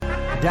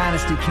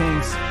Dynasty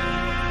Kings,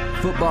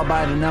 football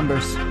by the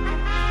numbers.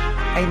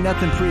 Ain't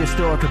nothing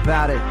prehistoric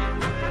about it.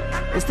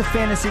 It's the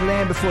fantasy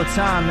land before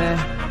time, man.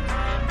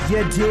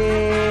 You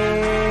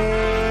dig?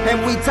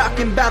 And we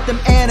talking about them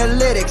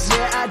analytics.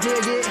 Yeah, I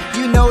dig it.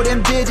 You know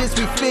them digits,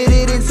 we fit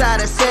it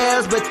inside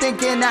ourselves. But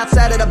thinking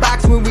outside of the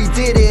box when we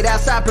did it,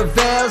 outside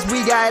prevails.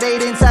 We got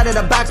 8 inside of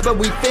the box, but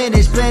we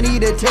finished. Plenty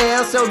to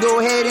tell, so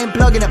go ahead and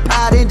plug in the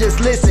pot and just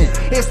listen.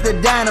 It's the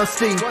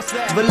Dynasty.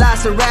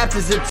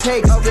 Velociraptors it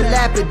takes,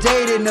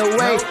 dilapidated in a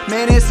way.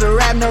 Man, it's a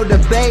rap, no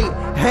debate.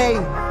 Hey.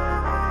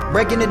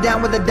 Breaking it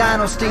down with a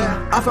dynasty.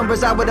 Often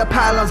reside with the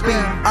pylons be.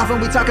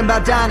 Often we talking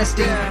about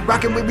dynasty.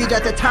 Rocking with reach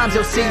at the times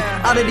you'll see.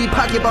 Oddity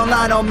pocket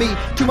online on me.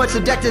 Too much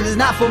subjective is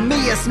not for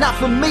me. It's not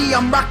for me.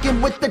 I'm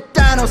rocking with the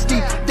dynasty.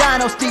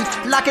 Dynasty.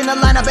 Locking the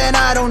lineup and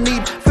I don't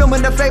need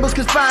filming the fables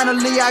cause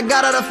finally I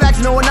got all the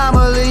facts, no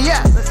anomaly.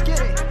 Yeah. Let's get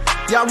it.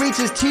 Y'all reach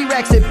is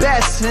T-Rex at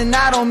best. And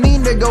I don't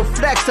mean to go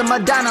flex. I'm a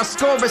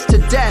dinosaurus to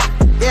death.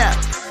 Yeah.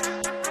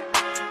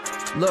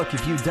 Look,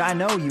 if you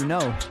dino, you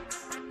know.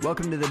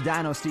 Welcome to the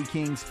Dynasty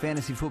Kings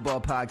Fantasy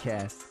Football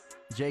Podcast.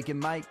 Jake and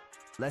Mike,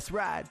 let's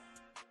ride.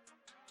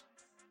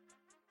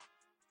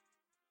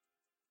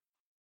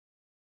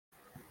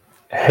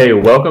 Hey,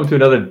 welcome to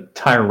another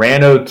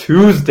Tyranno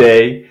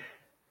Tuesday.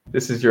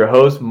 This is your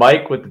host,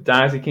 Mike, with the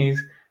Dynasty Kings.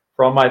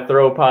 For all my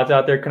throw pods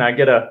out there, can I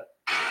get a...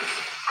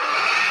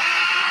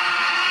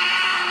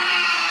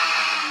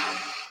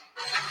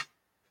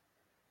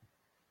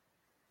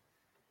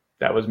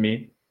 That was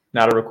me,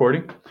 not a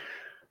recording.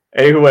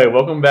 Anyway,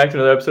 welcome back to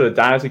another episode of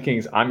Dynasty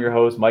Kings. I'm your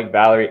host, Mike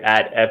Valerie,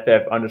 at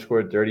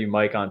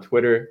FF_DirtyMike on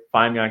Twitter.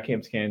 Find me on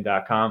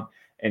campscannon.com.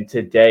 And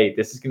today,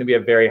 this is going to be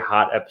a very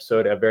hot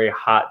episode, a very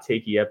hot,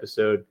 takey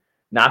episode.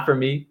 Not for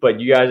me,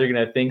 but you guys are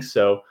going to think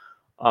so.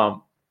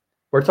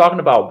 We're talking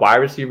about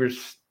wide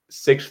receivers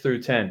 6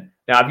 through 10.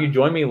 Now, if you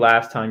joined me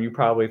last time, you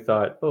probably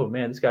thought, oh,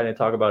 man, this guy didn't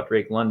talk about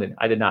Drake London.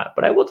 I did not,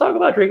 but I will talk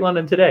about Drake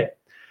London today.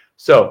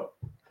 So,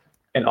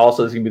 and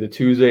also, this is going to be the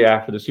Tuesday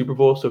after the Super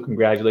Bowl, so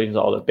congratulations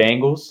to all the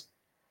Bengals.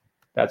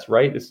 That's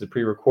right. This is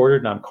pre-recorded,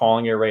 and I'm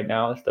calling it right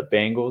now. It's the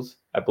Bengals.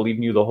 I believe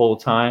in you the whole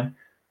time.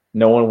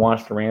 No one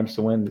wants the Rams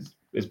to win.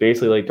 It's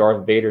basically like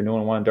Darth Vader. No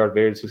one wanted Darth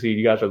Vader to succeed.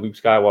 You guys are Luke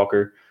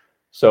Skywalker.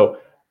 So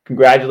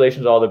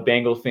congratulations to all the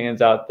Bengals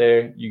fans out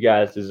there. You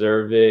guys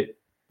deserve it.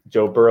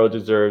 Joe Burrow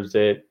deserves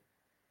it.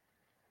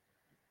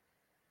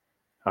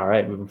 All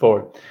right, moving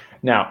forward.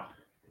 Now,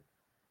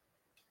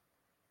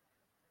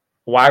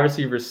 wide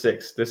receiver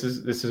 6. This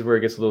is where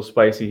it gets a little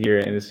spicy here,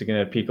 and this is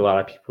going to pique a lot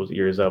of people's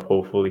ears up,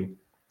 hopefully,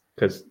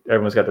 because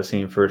everyone's got the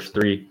same first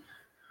 3.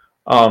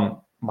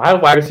 My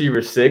wide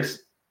receiver 6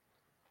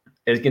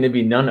 is going to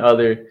be none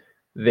other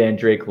than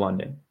Drake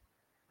London,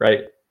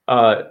 right?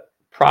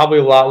 Probably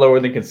a lot lower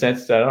than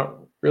consensus. I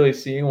don't really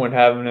see anyone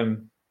having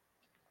him.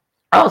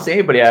 I don't see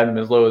anybody having him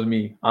as low as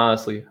me,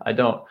 honestly. I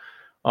don't.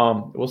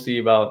 We'll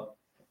see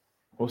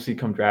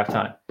come draft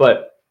time,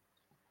 but.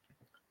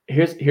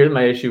 Here's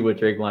my issue with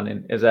Drake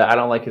London is that I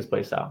don't like his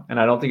play style, and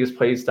I don't think his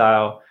play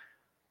style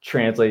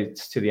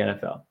translates to the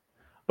NFL.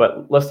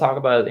 But let's talk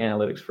about his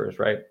analytics first,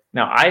 right?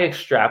 Now, I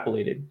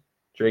extrapolated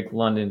Drake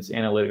London's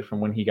analytics from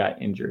when he got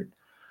injured.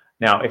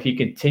 Now, if he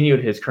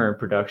continued his current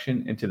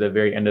production into the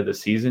very end of the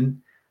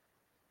season,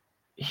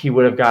 he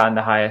would have gotten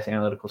the highest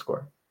analytical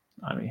score.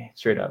 I mean,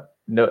 straight up.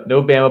 No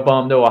Bama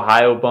bump, no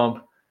Ohio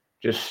bump,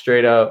 just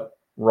straight up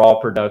raw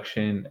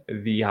production,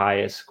 the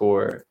highest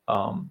score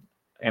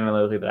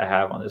analytically that I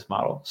have on this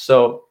model.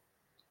 So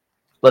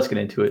let's get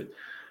into it.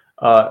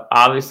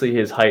 Obviously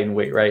his height and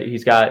weight, right?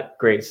 He's got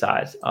great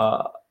size.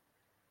 I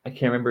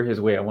can't remember his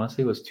weight. I want to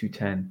say it was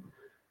 210.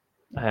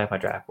 I have my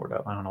draft board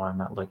up. I don't know why I'm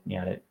not looking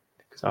at it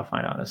because I'll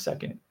find out in a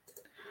second.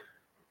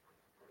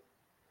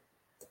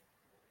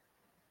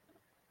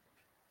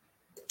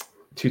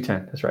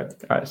 .210, that's right.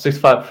 All right,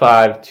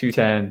 6'5",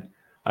 210.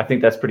 I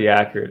think that's pretty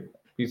accurate.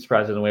 Be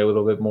surprised in a way a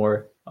little bit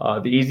more.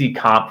 The easy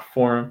comp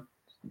for him,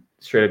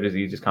 straight up as the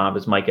easiest comp,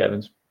 is Mike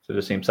Evans. So they're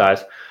the same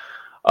size.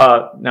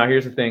 Now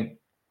here's the thing.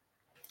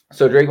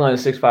 So Drake London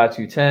is 6'5",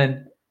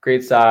 210,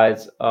 great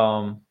size.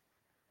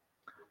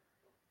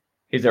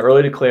 He's an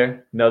early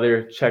declare,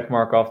 another check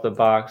mark off the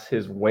box.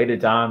 His weighted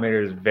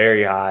dominator is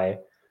very high.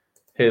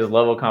 His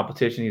level of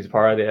competition, he's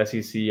part of the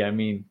SEC. I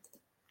mean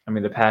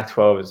the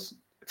Pac-12 is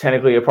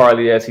technically a part of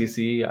the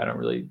SEC. I don't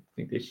really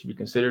think they should be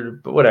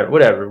considered, but whatever.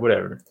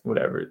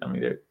 I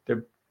mean,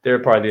 they're a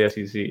part of the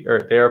SEC,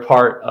 or they're a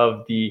part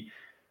of the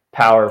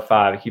Power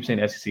 5. I keep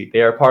saying SEC.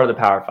 They are part of the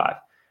Power 5.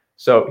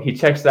 So he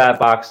checks that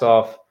box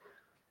off.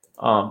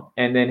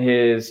 And then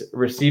his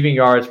receiving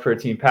yards per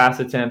team pass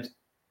attempt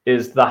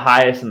is the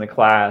highest in the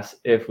class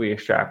if we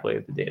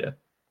extrapolate the data.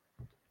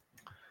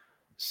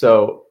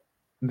 So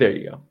there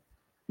you go.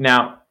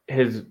 Now,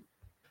 his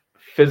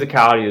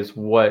physicality is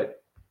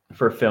what,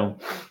 for film,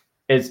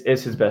 is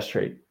his best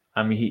trait.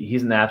 I mean,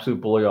 he's an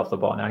absolute bully off the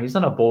ball. Now, he's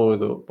not a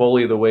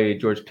bully the way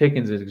George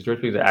Pickens is, because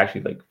George Pickens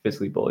actually like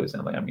physically bullies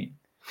him.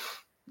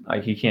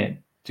 Like he can't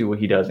do what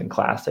he does in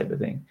class type of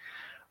thing.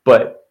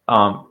 But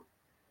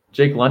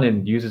Jake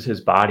London uses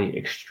his body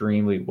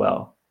extremely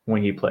well.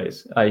 when he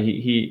plays.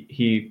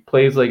 He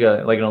plays like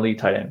an elite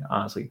tight end,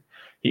 honestly.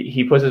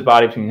 He puts his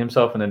body between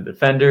himself and the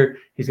defender.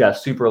 He's got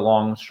super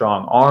long,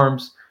 strong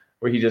arms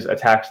where he just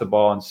attacks the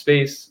ball in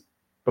space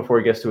before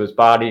he gets to his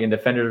body, and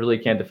defenders really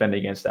can't defend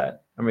against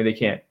that. I mean, they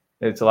can't.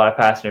 It's a lot of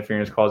pass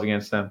interference calls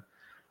against them.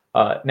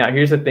 Now,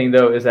 here's the thing,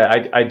 though, is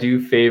that I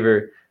do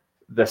favor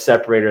the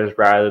separators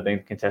rather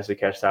than contested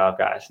catch style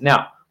guys.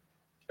 Now,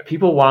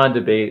 people want to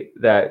debate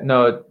that,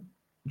 no,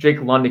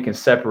 Drake London can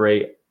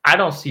separate. I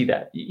don't see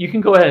that. You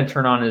can go ahead and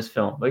turn on his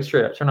film. Like,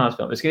 straight up, turn on his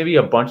film. It's going to be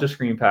a bunch of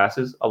screen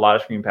passes, a lot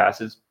of screen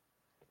passes.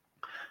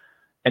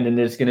 And then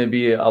there's going to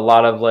be a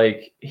lot of,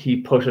 like,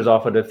 he pushes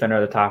off a defender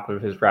at the top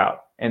of his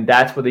route. And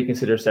that's what they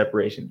consider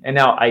separation. And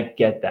now I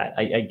get that.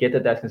 I get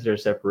that that's considered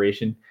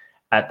separation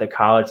at the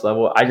college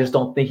level. I just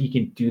don't think he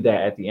can do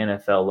that at the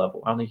NFL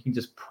level. I don't think he can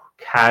just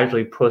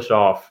casually push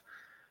off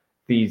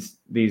these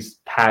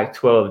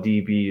Pac-12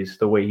 DBs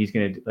the way he's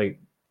going to, like,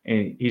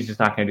 and he's just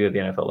not going to do it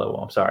at the NFL level.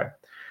 I'm sorry.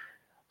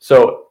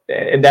 So,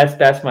 and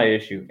that's my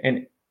issue.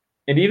 And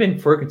even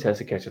for a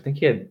contested catch, I think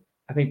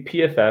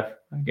PFF,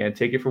 again,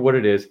 take it for what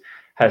it is,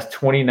 has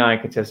 29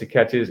 contested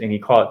catches, and he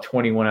caught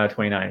 21 out of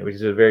 29, which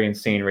is a very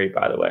insane rate,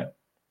 by the way.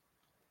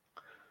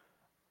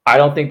 I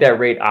don't think that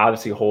rate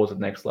obviously holds at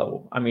the next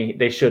level. I mean,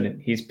 they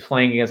shouldn't. He's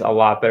playing against a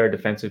lot better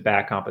defensive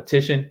back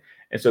competition,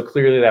 and so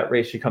clearly that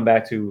rate should come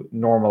back to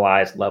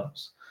normalized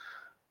levels.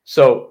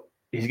 So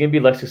he's going to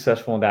be less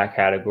successful in that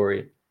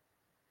category.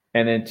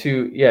 And then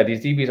two, yeah,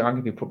 these DBs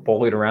aren't going to be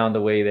bullied around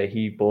the way that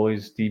he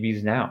bullies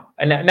DBs now.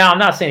 And now I'm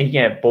not saying he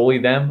can't bully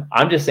them.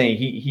 I'm just saying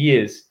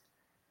he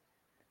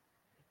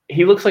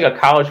looks like a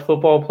college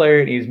football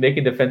player, and he's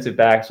making defensive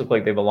backs look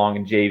like they belong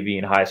in JV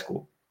in high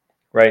school,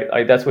 right?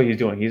 Like, that's what he's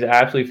doing. He's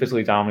absolutely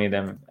physically dominating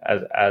them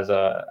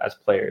as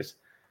players.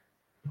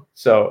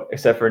 So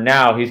except for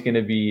now, he's going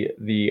to be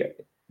the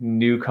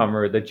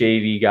newcomer, the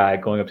JV guy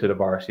going up to the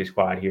varsity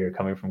squad here,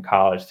 coming from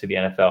college to the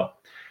NFL.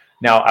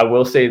 Now, I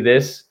will say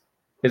this,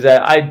 is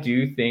that I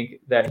do think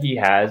that he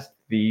has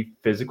the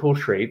physical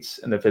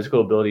traits and the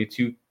physical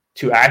ability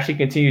to actually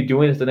continue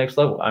doing this at the next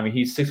level. I mean,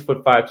 he's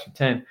 6'5",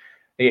 210.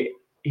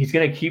 He's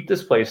going to keep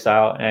this play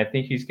style, and I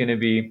think he's going to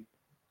be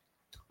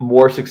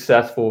more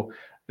successful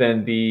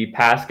than the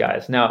past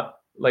guys. Now,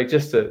 like,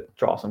 just to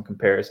draw some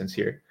comparisons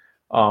here,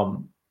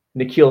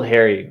 N'Keal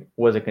Harry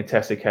was a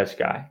contested catch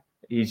guy.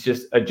 He's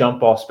just a jump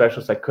ball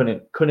specialist that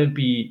couldn't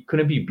be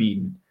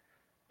beaten,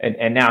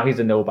 and now he's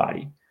a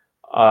nobody.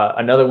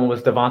 Another one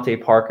was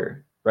Devontae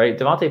Parker, right?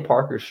 Devontae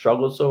Parker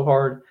struggled so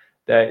hard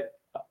that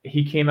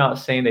he came out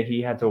saying that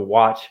he had to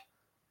watch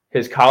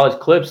his college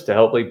clips to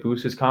help, like,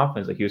 boost his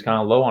confidence. Like, he was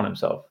kind of low on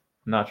himself.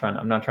 I'm not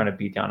trying to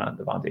beat down on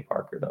Devontae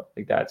Parker, though.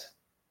 Like,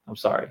 I'm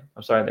sorry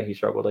that he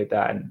struggled like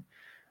that, and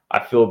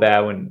I feel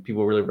bad when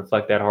people really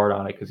reflect that hard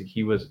on it, because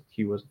he was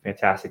a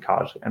fantastic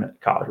college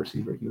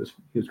receiver. He was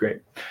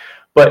great.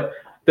 But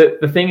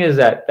the thing is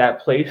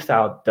that play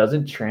style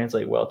doesn't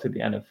translate well to the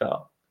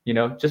NFL. You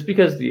know, just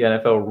because the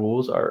NFL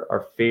rules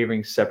are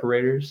favoring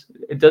separators,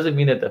 it doesn't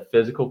mean that the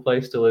physical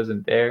play still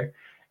isn't there.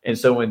 And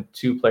so when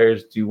two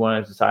players do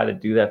want to decide to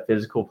do that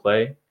physical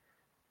play,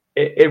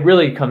 it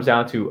really comes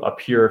down to a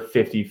pure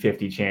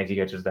 50-50 chance he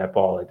catches that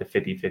ball, like the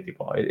 50-50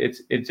 ball.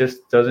 It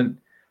just doesn't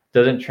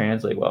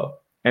translate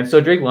well. And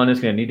so Drake London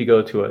is going to need to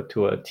go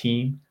to a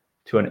team,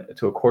 to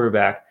a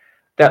quarterback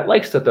that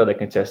likes to throw the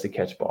contested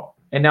catch ball.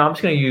 And now I'm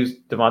just going to use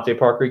Devontae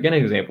Parker again, as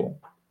an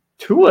example.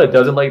 Tua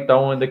doesn't like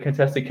throwing the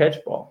contested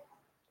catch ball,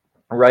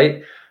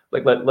 right?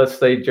 Like, let's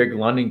say Drake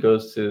London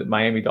goes to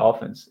Miami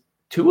Dolphins.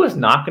 Tua's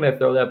not going to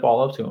throw that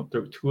ball up to him.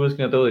 Tua's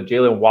going to throw to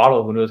Jalen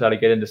Waddle, who knows how to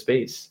get into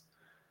space.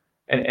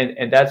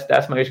 And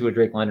that's my issue with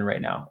Drake London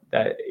right now.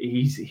 That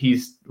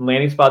he's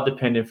landing spot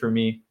dependent for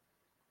me,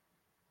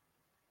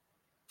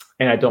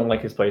 and I don't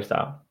like his play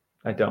style.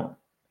 I don't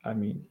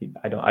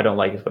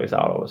like his play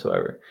style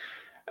whatsoever.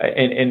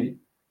 And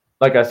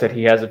like I said,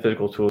 he has the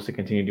physical tools to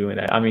continue doing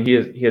that. I mean,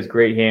 he has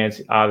great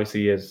hands.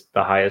 Obviously, he has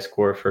the highest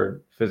score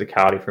for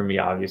physicality for me,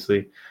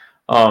 obviously.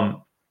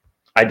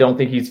 I don't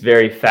think he's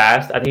very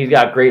fast. I think he's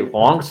got great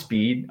long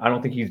speed. I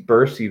don't think he's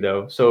bursty,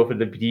 though. So for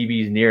the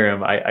DBs near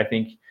him, I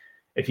think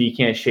if he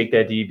can't shake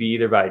that DB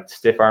either by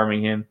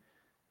stiff-arming him,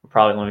 we're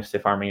probably only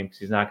stiff-arming him because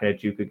he's not going to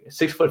juke.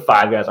 6'5"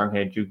 guys aren't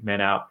going to juke men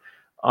out.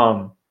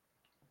 I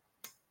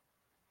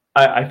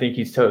think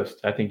he's toast.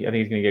 I think he's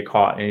going to get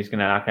caught, and he's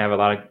not going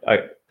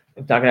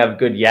to have a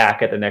good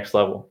yak at the next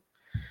level.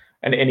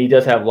 And he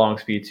does have long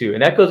speed too,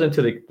 and that goes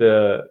into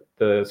the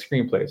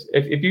screenplays.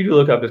 If you do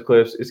look up his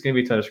clips, it's going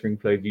to be a ton of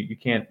screenplays. You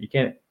can't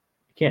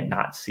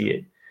not see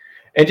it.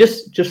 And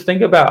just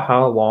think about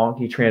how long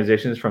he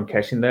transitions from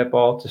catching that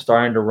ball to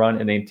starting to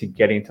run, and then to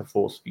getting to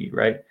full speed,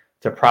 right?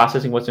 To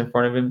processing what's in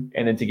front of him,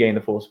 and then to getting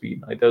to full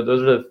speed. Like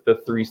those are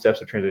the three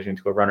steps of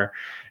transitioning to a runner.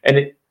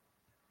 And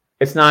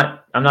it's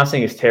not. I'm not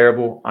saying it's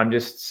terrible. I'm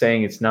just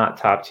saying it's not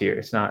top tier.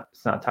 It's not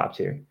top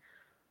tier.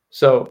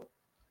 So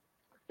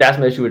that's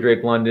my issue with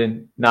Drake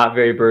London. Not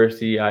very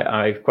bursty.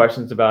 I have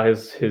questions about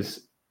his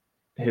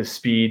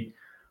speed,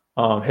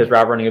 his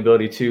route running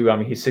ability too. I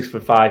mean, he's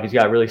 6'5". He's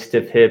got really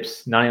stiff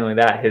hips. Not only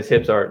that, his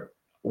hips are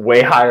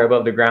way higher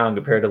above the ground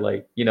compared to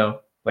like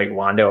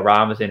Wan'Dale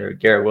Robinson or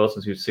Garrett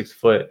Wilson, who's 6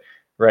 foot,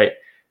 right?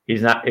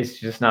 He's not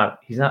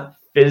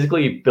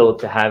physically built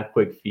to have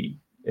quick feet.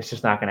 It's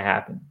just not going to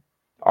happen.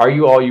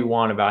 Argue all you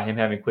want about him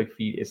having quick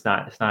feet. It's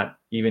not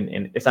even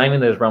in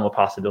the realm of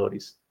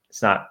possibilities.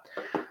 It's not.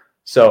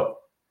 So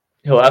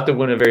he'll have to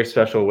win a very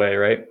special way,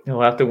 right?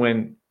 He'll have to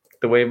win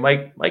the way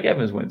Mike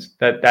Evans wins.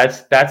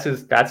 That's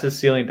his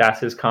ceiling. That's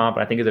his comp.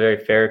 I think it's a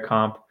very fair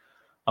comp.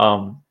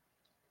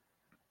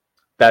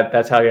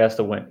 That's how he has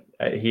to win.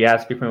 He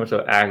has to be pretty much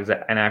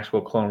an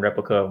actual clone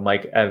replica of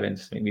Mike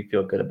Evans to make me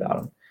feel good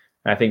about him.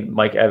 And I think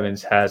Mike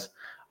Evans has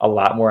a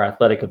lot more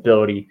athletic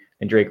ability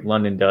than Drake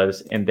London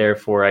does, and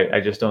therefore I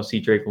just don't see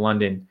Drake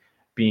London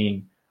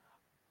being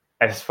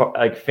as far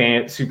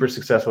super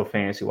successful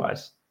fantasy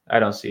wise. I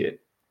don't see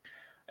it,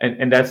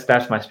 and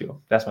that's my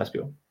spiel. That's my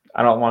spiel.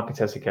 I don't want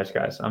contested catch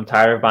guys. I'm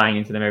tired of buying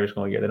into them every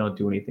single year. They don't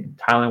do anything.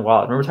 Tylan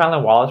Wallace. Remember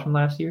Tylan Wallace from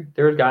last year?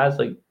 There were guys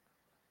like,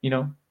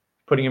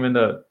 putting him in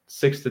the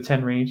 6 to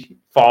 10 range. He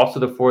falls to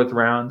the 4th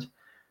round.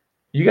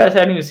 You guys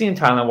haven't even seen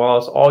Tylan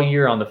Wallace all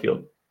year on the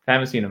field.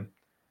 Haven't seen him.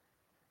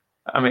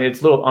 I mean, it's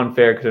a little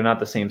unfair because they're not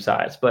the same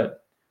size,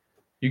 but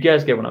you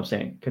guys get what I'm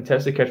saying.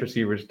 Contested catch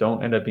receivers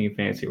don't end up being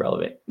fantasy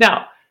relevant.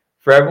 Now,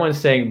 for everyone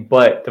saying,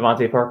 but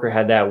Devontae Parker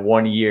had that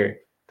 1 year.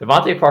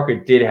 Devontae Parker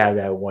did have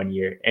that 1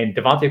 year, and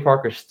Devontae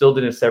Parker still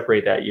didn't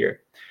separate that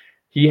year.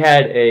 He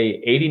had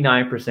a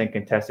 89%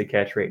 contested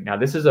catch rate. Now,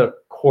 this is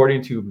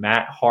according to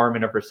Matt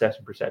Harmon of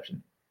Reception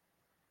Perception.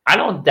 I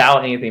don't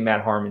doubt anything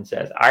Matt Harmon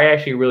says. I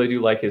actually really do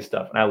like his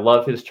stuff, and I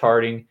love his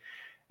charting,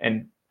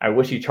 and I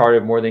wish he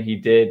charted more than he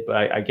did, but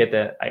I get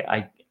that.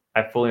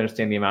 I fully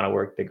understand the amount of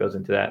work that goes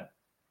into that.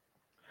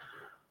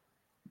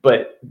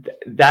 But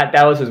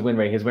that was his win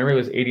rate. His win rate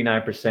was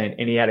 89%,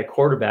 and he had a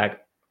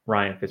quarterback,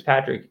 Ryan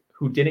Fitzpatrick,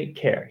 who didn't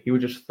care. He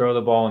would just throw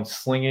the ball and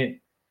sling it,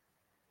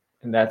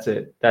 and that's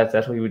it. That's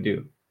what he would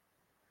do.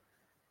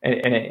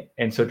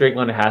 And so Drake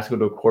London has to go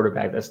to a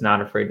quarterback that's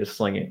not afraid to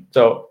sling it.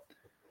 So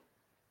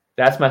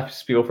that's my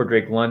spiel for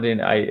Drake London.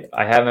 I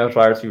have him as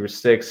wide receiver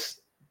 6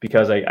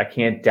 because I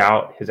can't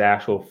doubt his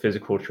actual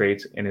physical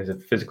traits and his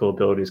physical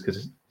abilities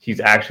because he's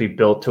actually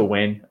built to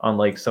win,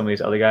 unlike some of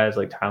these other guys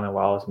like Tylan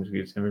Wallace.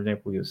 For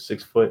example, he was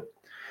 6 foot.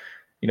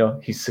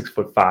 He's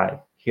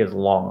 6'5". He has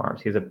long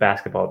arms. He has a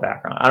basketball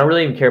background. I don't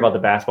really even care about the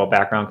basketball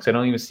background because I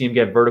don't even see him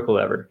get vertical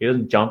ever. He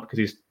doesn't jump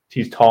because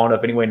he's tall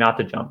enough anyway not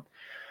to jump.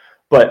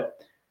 But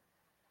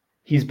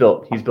he's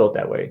built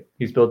that way.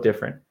 He's built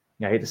different.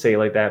 I hate to say it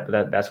like that,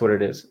 but that's what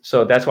it is.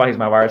 So that's why he's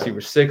my wide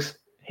receiver 6.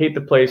 Hate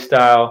the play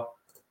style.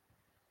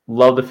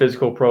 Love the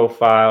physical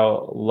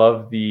profile.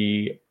 Love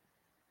the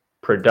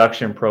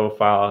production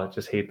profile.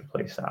 Just hate the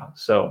play style.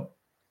 So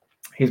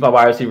he's my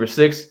wide receiver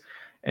 6,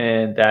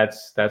 and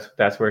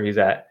that's where he's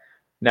at.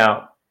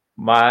 Now,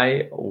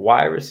 my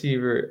wide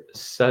receiver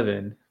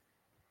 7,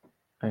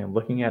 I am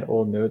looking at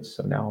old notes,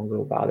 so now I'm a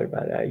little bothered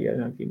by that. You guys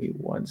don't give me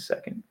 1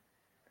 second.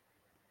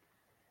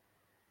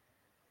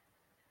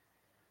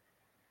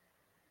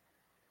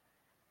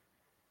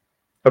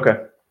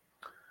 Okay.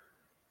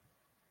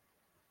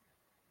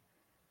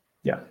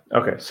 Yeah.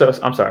 Okay. So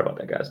I'm sorry about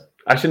that, guys.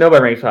 I should know by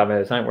rank 5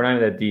 minutes. We're not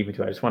even that deep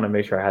into it. I just want to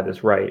make sure I had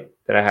this right,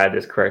 that I had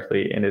this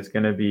correctly, and it's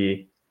going to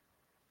be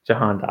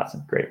Jahan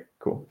Dotson. Great.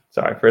 Cool.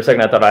 Sorry. For a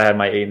second, I thought I had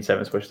my 8 and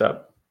 7 switched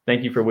up.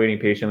 Thank you for waiting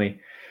patiently.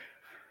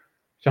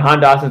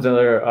 Jahan Dotson's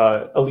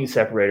another elite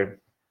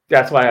separator.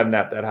 That's why I have him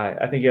that high.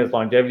 I think he has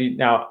longevity.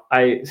 Now,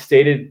 I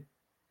stated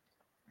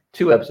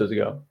 2 episodes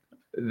ago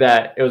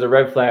that it was a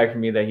red flag for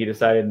me that he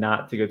decided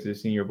not to go to the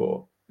Senior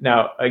Bowl.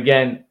 Now,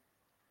 again,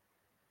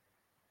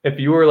 if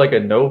you were like a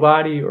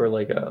nobody or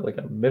like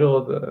a middle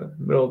of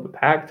the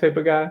pack type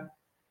of guy,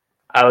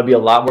 I would be a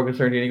lot more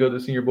concerned he didn't go to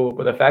the Senior Bowl.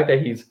 But the fact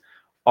that he's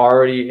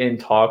already in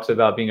talks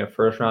about being a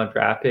first-round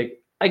draft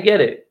pick, I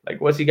get it.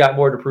 Like, what's he got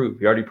more to prove?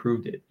 He already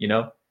proved it.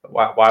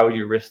 Why would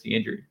you risk the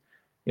injury?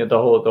 The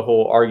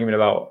whole argument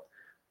about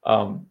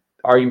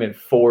argument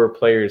for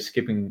players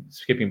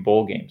skipping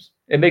bowl games.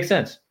 It makes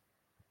sense.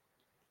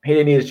 He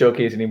didn't need to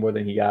showcase any more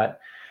than he got.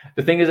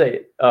 The thing is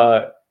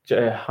that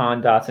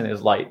Jahan Dotson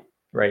is light,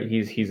 right?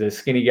 He's a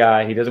skinny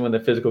guy. He doesn't win the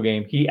physical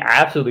game. He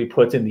absolutely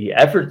puts in the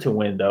effort to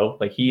win, though.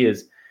 Like he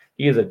is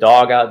a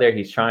dog out there.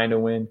 He's trying to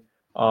win.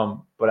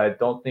 But I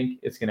don't think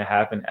it's going to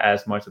happen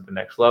as much at the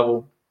next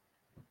level.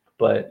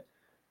 But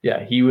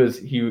yeah,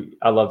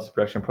 I love this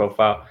production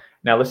profile.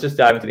 Now let's just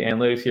dive into the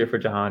analytics here for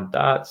Jahan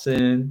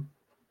Dotson.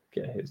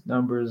 Get his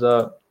numbers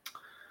up.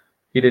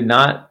 He did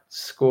not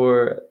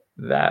score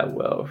that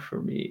well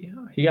for me.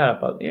 He got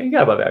above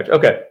average.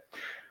 Okay.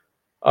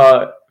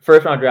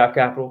 First round draft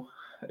capital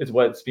is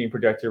what's being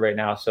projected right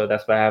now. So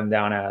that's what I have him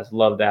down as.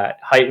 Love that.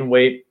 Height and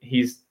weight.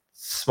 He's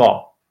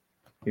small.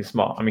 He's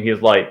small. I mean,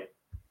 he's light.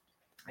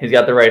 He's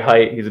got the right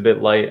height. He's a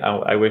bit light.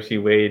 I wish he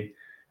weighed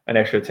an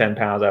extra 10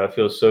 pounds. I would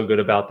feel so good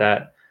about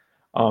that.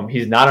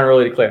 He's not an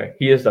early declare.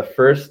 He is the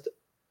first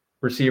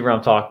receiver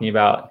I'm talking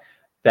about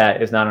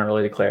that is not an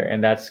early declare.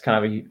 And that's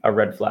kind of a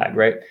red flag,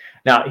 right?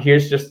 Now,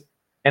 here's just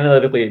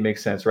analytically, it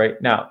makes sense, right?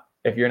 Now,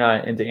 if you're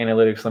not into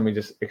analytics, let me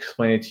just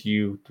explain it to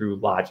you through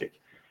logic.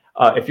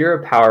 If you're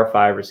a Power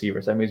 5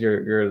 receiver, so that means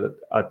you're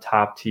a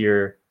top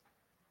tier,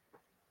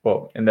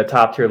 well, in the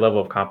top tier level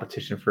of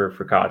competition for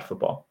college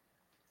football.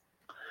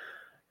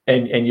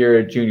 And you're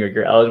a junior,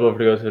 you're eligible to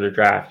go to the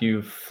draft.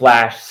 You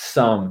flashed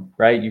some,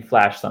 right? You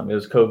flashed some. It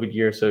was COVID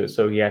year,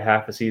 so he had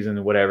half a season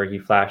or whatever. He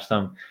flashed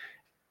some.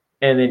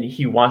 And then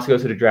he wants to go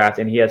to the draft,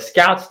 and he has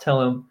scouts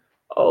tell him,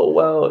 oh,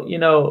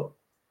 well,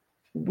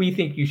 we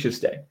think you should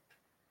stay.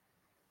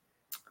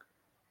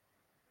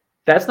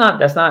 That's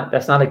not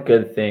a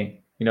good thing.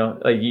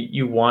 Like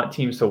you want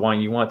teams to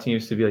want, you want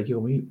teams to be like, yo,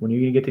 when are you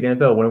gonna get to the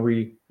NFL? When are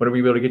we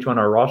able to get you on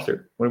our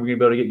roster? When are we gonna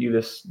be able to get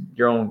you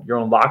your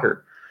own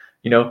locker?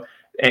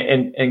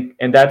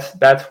 And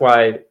that's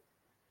why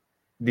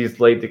these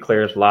late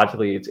declares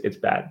logically it's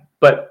bad,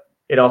 but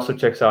it also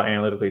checks out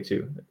analytically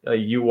too.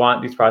 You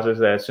want these prospects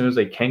that as soon as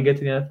they can get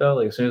to the NFL,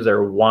 like as soon as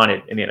they're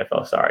wanted in the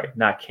NFL,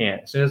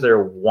 as soon as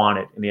they're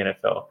wanted in the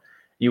NFL,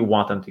 you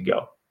want them to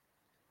go,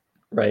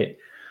 right?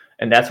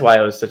 And that's why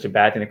it was such a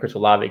bad thing that Chris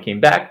Olave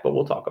came back, but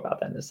we'll talk about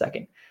that in a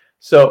second.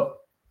 So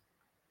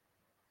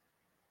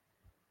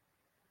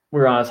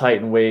we're on his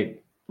height and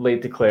weight,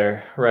 late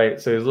declare,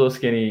 right? So he's a little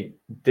skinny,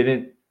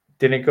 didn't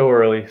go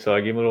early, so I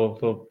gave him a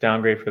little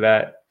downgrade for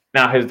that.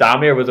 Now his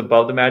Dominator was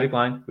above the magic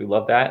line. We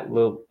love that, a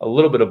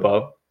little bit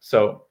above.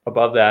 So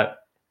above that.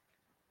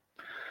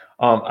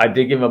 I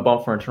did give him a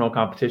bump for internal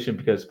competition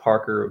because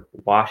Parker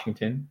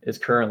Washington is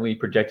currently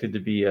projected to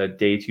be a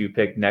day 2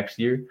 pick next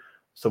year.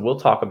 So we'll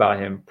talk about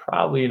him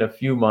probably in a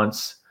few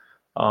months.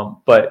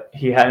 But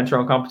he had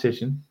internal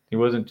competition. He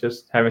wasn't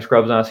just having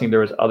scrubs on his team. There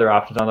was other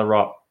options on the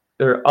raw.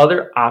 There are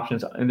other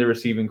options in the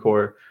receiving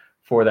core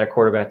for that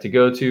quarterback to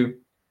go to.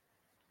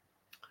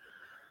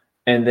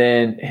 And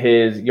then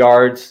his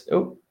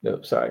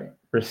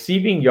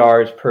receiving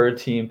yards per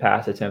team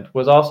pass attempt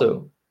was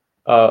also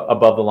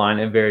above the line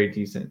and very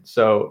decent.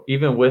 So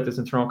even with this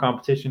internal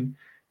competition,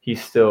 he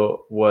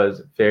still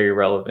was very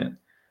relevant.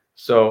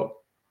 So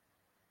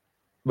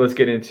let's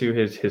get into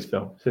his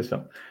film.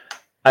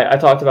 I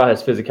talked about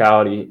his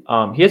physicality.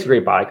 He has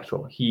great body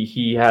control.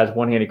 He has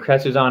one-handed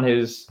catches on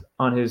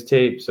his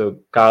tape. So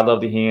God love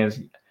the hands.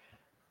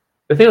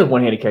 The thing with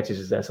one-handed catches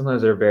is that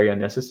sometimes they're very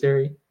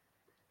unnecessary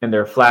and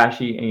they're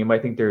flashy, and you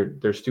might think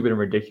they're stupid and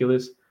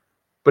ridiculous.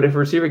 But if a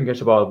receiver can catch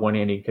a ball with one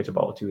hand, he can catch a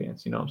ball with 2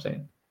 hands. You know what I'm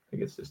saying? I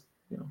think it's just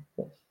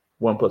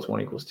 1 +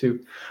 1 =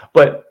 2.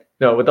 But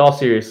no, with all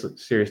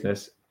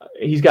seriousness,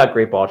 he's got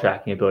great ball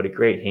tracking ability,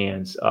 great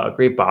hands,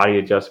 great body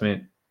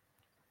adjustment.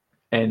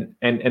 And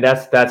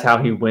that's how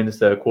he wins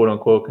the quote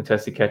unquote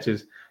contested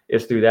catches,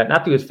 is through that,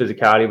 not through his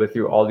physicality, but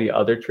through all the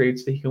other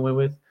traits that he can win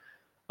with.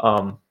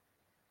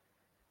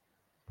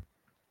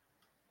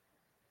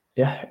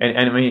 Yeah, and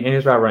I mean,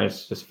 his route running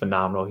is just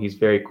phenomenal. He's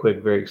very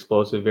quick, very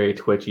explosive, very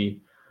twitchy,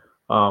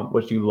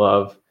 which you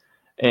love.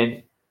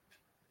 And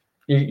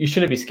you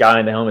shouldn't be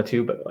scouting the helmet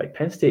too, but like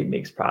Penn State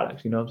makes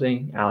products. You know what I'm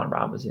saying? Allen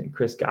Robinson,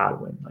 Chris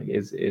Godwin. Like,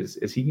 is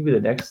he gonna be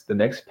the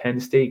next Penn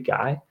State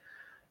guy?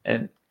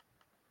 And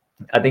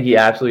I think he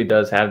absolutely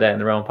does have that in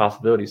the realm of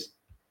possibilities.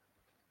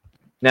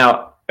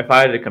 Now, if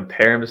I had to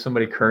compare him to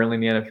somebody currently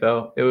in the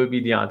NFL, it would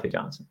be Deontay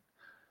Johnson.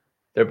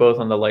 They're both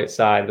on the light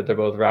side, but they're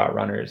both route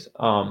runners.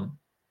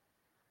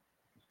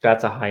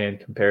 That's a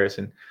high-end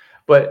comparison.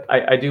 But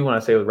I do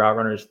want to say with route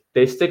runners,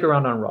 they stick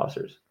around on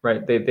rosters,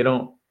 right? They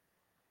don't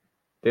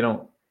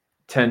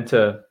tend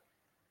to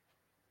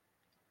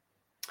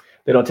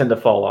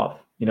fall off.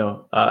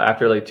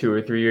 After like 2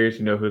 or 3 years,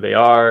 you know who they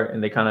are,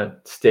 and they kind of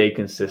stay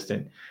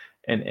consistent.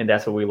 And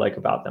that's what we like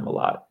about them a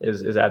lot,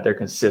 is that they're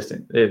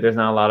consistent. There's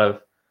not a lot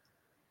of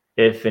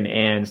if and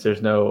ands.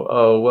 There's no,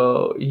 oh,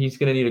 well, he's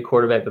going to need a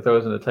quarterback that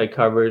throws in the tight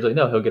coverage. Like,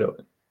 no, he'll get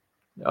open.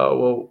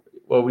 Oh,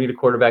 well, we need a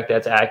quarterback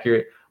that's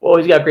accurate. Well,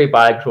 he's got great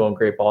body control and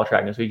great ball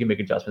tracking, so he can make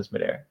adjustments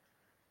midair.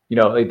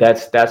 Like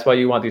that's why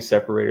you want these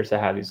separators to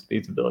have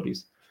these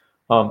abilities.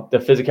 The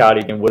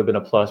physicality, again, would have been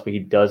a plus, but he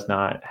does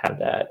not have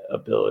that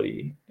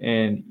ability.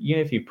 And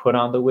even if he put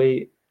on the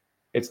weight,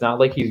 it's not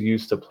like he's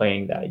used to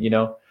playing that,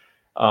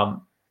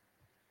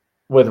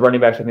 with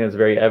running backs, I think that's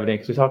very evident,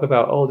 because we talk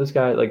about, this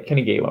guy, like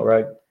Kenny Gainwell,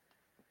 right?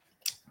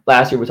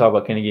 Last year we talked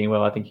about Kenny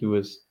Gainwell. I think he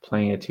was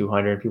playing at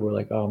 200. People were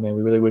like, "Oh man,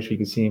 we really wish we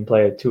could see him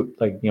play at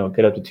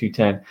get up to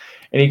 210."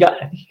 And he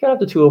got up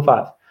to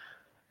 205,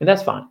 and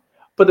that's fine.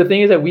 But the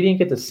thing is that we didn't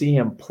get to see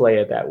him play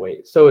at that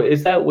weight. So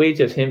is that weight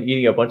just him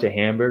eating a bunch of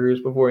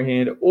hamburgers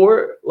beforehand,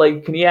 or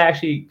like can he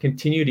actually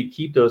continue to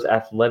keep those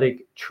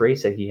athletic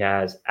traits that he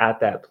has at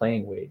that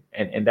playing weight?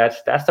 And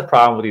that's the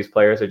problem with these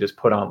players that just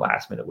put on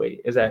last minute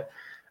weight, is that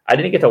I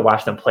didn't get to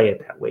watch them play at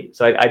that weight,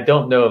 so I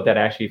don't know if that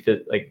actually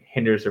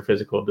hinders their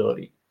physical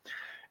ability.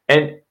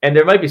 And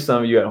there might be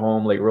some of you at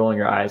home like rolling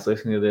your eyes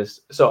listening to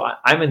this. So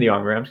I'm in the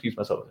Army. I'm just using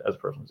myself as a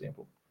personal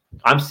example.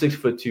 I'm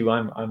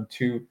 6'2". I'm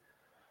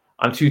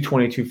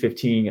 220,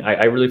 215.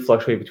 I really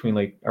fluctuate between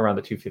like around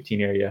the 215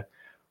 area,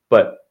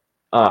 but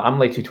I'm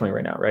like 220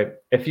 right now, right?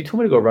 If you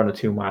told me to go run a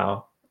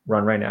 2-mile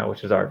run right now,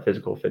 which is our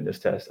physical fitness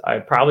test,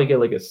 I'd probably get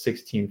like a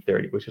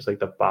 16:30, which is like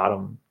the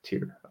bottom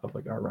tier of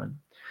like our run.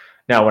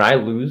 Now, when I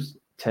lose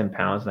 10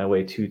 pounds and I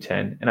weigh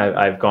 210, and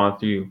I've gone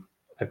through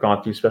I've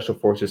gone through special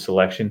forces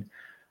selection.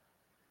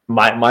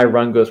 My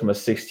run goes from a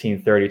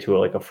 1630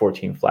 to a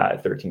 14 flat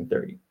at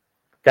 1330.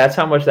 That's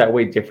how much that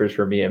weight differs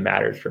for me and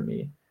matters for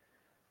me,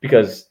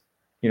 because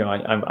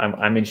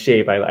I'm in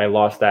shape. I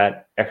lost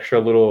that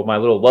extra my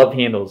little love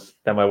handles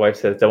that my wife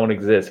says don't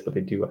exist, but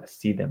they do. I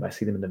see them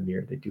in the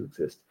mirror. They do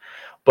exist,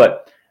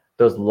 but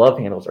those love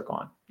handles are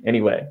gone.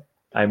 Anyway,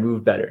 I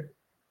move better.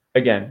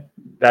 Again,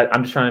 that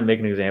I'm just trying to make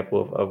an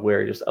example of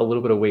where just a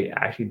little bit of weight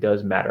actually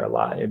does matter a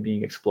lot, and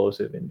being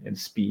explosive and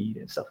speed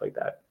and stuff like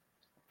that.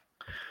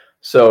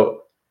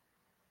 So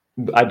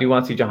I do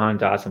want to see Jahan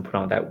Dotson put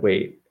on that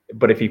weight,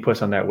 but if he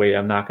puts on that weight,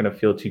 I'm not going to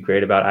feel too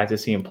great about it. I have to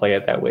see him play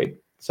at that weight.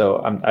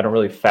 So I don't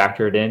really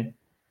factor it in,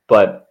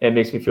 but it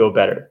makes me feel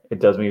better. It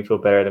does make me feel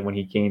better than when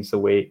he gains the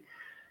weight.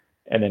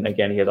 And then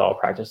again, he has all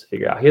practice to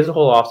figure out. He has a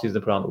whole offseason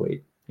to put on the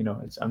weight.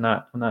 I'm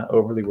not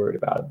overly worried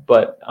about it,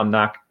 but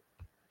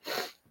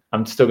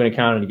I'm still going to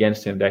count it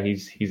against him that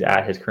he's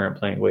at his current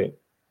playing weight.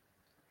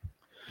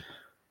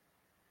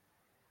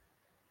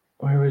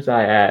 Where was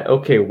I at?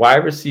 Okay,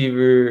 wide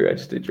receiver. I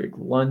just did Drake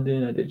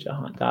London. I did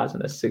Jahan Dotson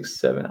at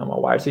 6'7". I'm a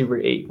wide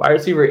receiver 8. Wide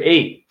receiver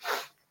 8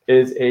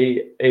 is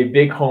a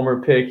big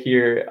homer pick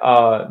here.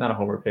 Not a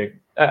homer pick.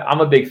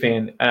 I'm a big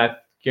fan, and I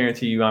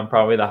guarantee you I'm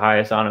probably the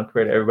highest on him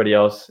compared to everybody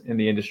else in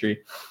the industry.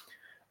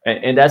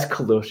 And that's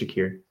Khalil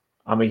Shakir.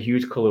 I'm a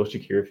huge Khalil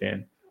Shakir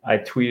fan. I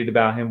tweeted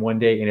about him one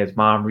day, and his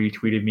mom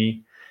retweeted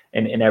me.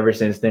 And ever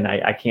since then,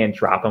 I can't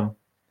drop him.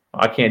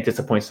 I can't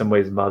disappoint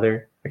somebody's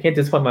mother. I can't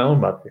disappoint my own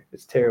mother.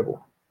 It's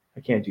terrible.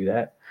 I can't do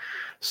that.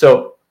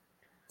 So,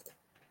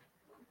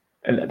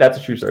 and that's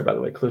a true story, by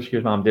the way. Khalil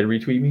Shakir's mom did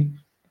retweet me.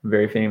 I'm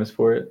very famous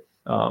for it.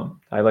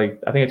 I think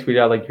I tweeted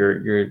out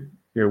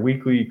your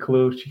weekly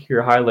Khalil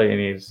Shakir highlight, and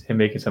it's him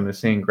making some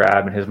insane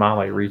grab, and his mom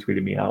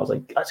retweeted me, and I was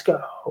like, let's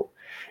go.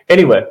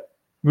 Anyway,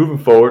 moving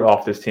forward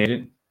off this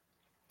tangent,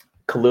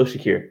 Khalil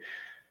Shakir.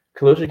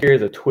 Khalil Shakir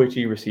is a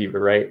twitchy receiver,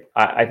 right?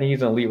 I think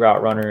he's an elite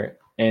route runner.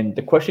 And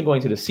the question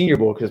going to the Senior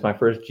Bowl, because it's my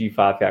first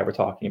G5 guy we're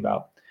talking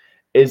about,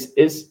 is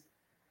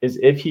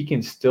if he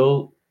can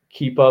still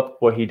keep up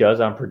what he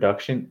does on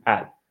production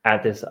at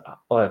this.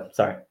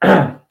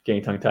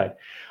 Getting tongue tied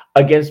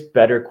against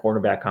better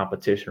cornerback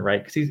competition,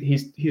 right? Because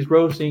he's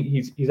roasting,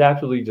 he's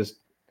absolutely just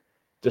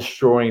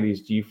destroying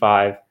these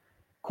G5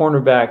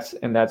 cornerbacks,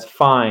 and that's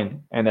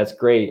fine, and that's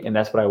great, and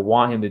that's what I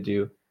want him to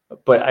do.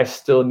 But I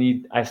still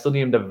need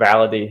him to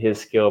validate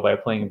his skill by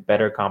playing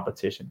better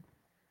competition,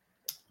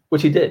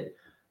 which he did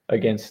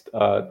against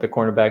the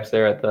cornerbacks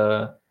there at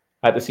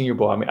the Senior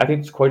Bowl. I mean, I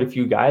think there's quite a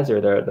few guys there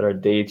that are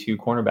day 2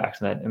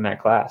 cornerbacks in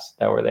that class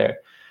that were there.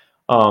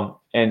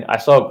 And I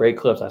saw great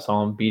clips. I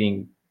saw him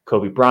beating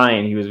Kobe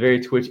Bryant. He was very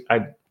twitchy.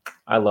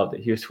 I loved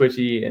it. He was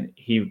twitchy, and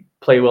he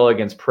played well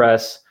against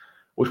press,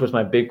 which was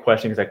my big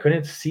question because I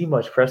couldn't see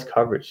much press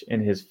coverage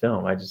in his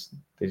film. They just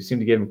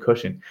seemed to give him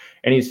cushion.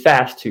 And he's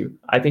fast too.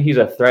 I think he's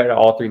a threat at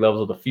all 3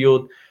 levels of the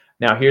field.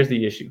 Now, here's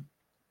the issue.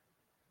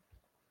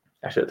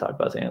 I should have talked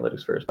about his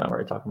analytics first, but I'm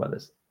already talking about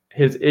this.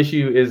 His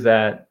issue is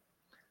that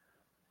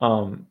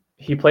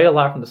he played a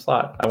lot from the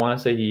slot. I want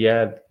to say he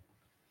had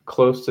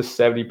close to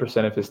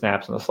 70% of his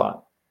snaps in the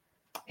slot.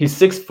 He's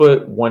 6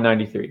 foot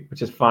 193,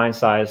 which is fine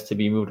size to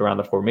be moved around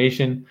the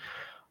formation.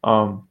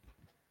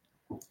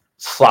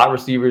 Slot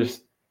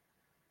receivers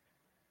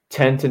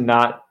tend to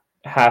not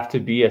have to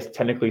be as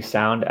technically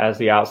sound as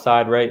the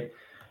outside, right?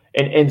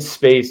 And in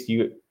space,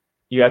 you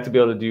have to be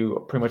able to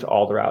do pretty much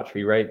all the route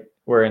tree, right?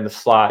 Where in the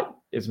slot,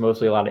 it's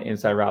mostly a lot of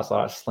inside routes, a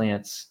lot of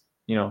slants,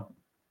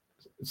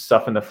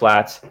 stuff in the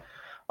flats.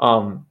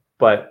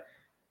 But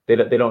they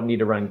don't need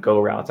to run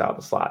go routes out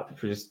the slot.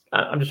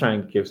 I'm just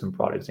trying to give some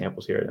broad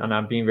examples here, and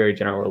I'm being very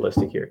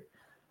generalistic here.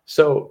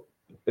 So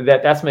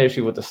that's my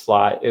issue with the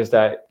slot is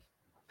that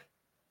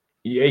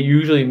it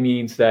usually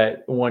means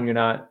that 1, you're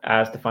not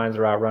as defined as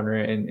a route runner,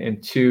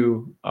 and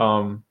 2,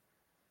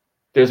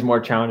 there's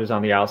more challenges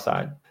on the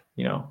outside,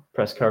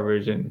 press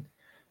coverage and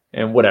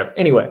whatever.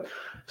 Anyway.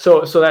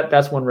 So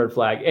that's one red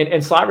flag.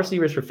 And slot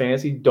receivers for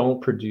fantasy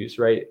don't produce,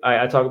 right?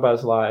 I talk about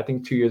this a lot. I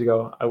think 2 years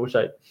ago,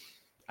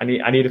 I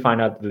need to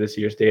find out this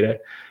year's data.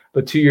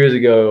 But 2 years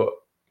ago,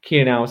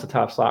 Keenan Allen was the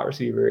top slot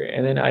receiver.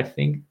 And then I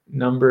think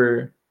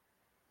number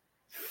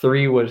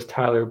 3 was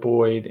Tyler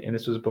Boyd, and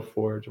this was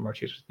before Jamar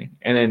Chase was thinking.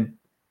 And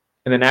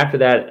then after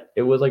that,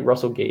 it was like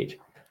Russell Gage,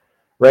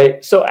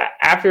 right? So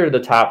after the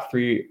top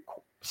 3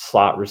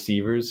 slot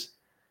receivers,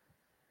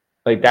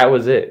 that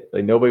was it.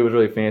 Nobody was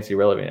really fantasy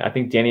relevant. I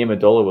think Danny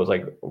Amendola was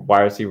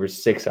wide receiver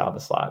 6 out of the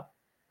slot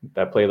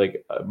that played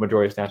a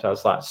majority of snaps out of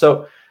the slot.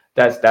 So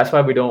that's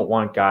why we don't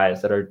want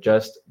guys that are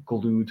just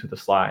glued to the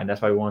slot, and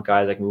that's why we want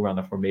guys that can move around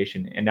the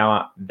formation. And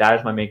now that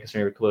is my main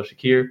concern with Khalil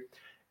Shakir.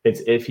 It's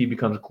if he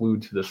becomes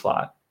glued to the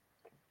slot,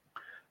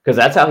 because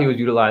that's how he was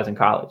utilized in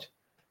college.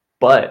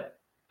 But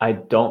I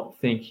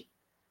think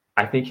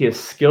his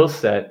skill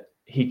set,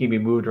 he can be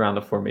moved around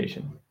the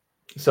formation.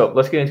 So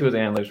let's get into his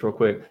analytics real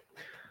quick,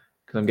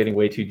 because I'm getting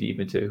way too deep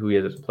into who he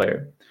is as a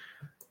player.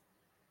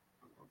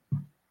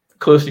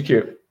 Khalil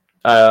Shakir,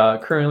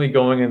 currently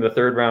going in the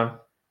 3rd round,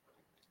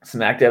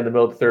 smack dab in the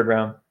middle of the 3rd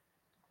round.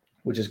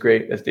 which is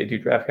great as they do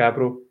draft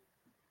capital.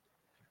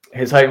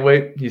 His height and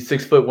weight, he's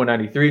 6 foot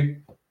 193.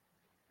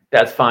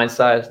 That's fine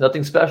size.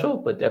 Nothing special,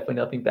 but definitely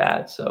nothing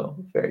bad. So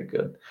very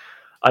good.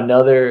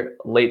 Another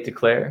late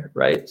declare,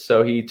 right?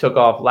 So he took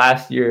off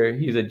last year.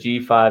 He's a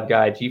G5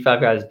 guy.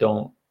 G5 guys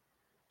don't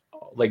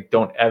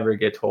ever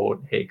get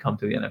told, hey, come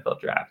to the NFL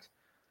draft.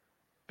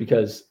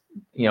 Because,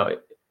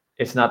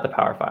 it's not the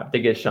Power 5. They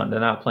get shunned. They're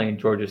not playing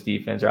Georgia's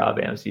defense or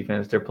Alabama's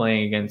defense. They're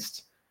playing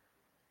against,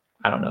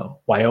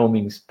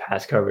 Wyoming's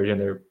pass coverage, and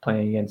they're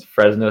playing against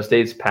Fresno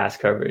State's pass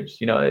coverage.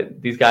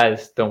 These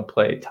guys don't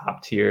play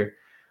top tier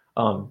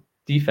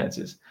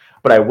defenses.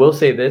 But I will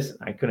say this,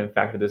 I couldn't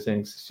factor this in.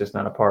 It's just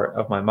not a part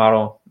of my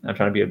model. I'm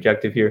trying to be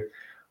objective here.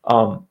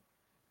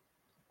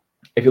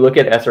 If you look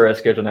at SRS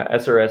schedule, now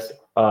SRS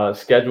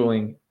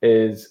scheduling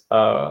is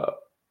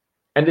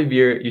end of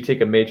year, you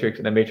take a matrix,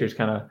 and the matrix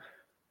kind of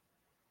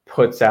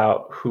puts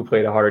out who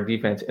played a harder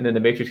defense. And then the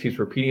matrix keeps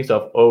repeating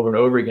itself over and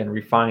over again,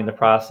 refining the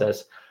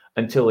process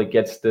until it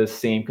gets the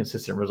same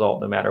consistent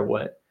result no matter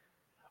what.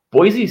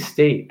 Boise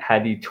State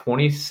had the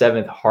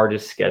 27th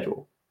hardest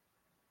schedule.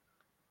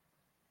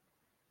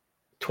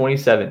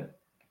 27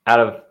 out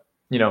of,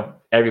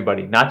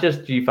 everybody, not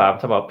just G5. I'm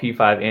talking about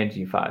P5 and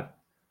G5.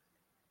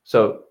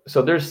 So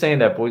they're saying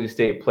that Boise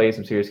State plays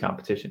some serious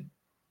competition.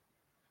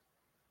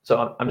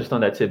 So I'm just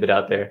throwing that tidbit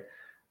out there.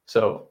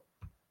 So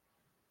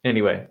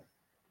anyway,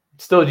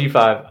 still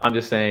G5. I'm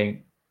just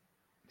saying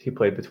he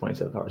played the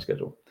 27th hardest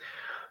schedule.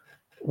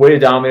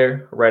 Weighted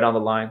dominator, right on the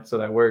line. So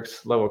that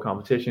works. Level of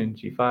competition,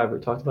 G5. We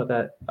talked about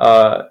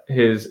that.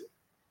 His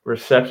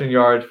reception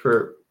yards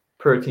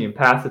per team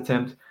pass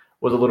attempt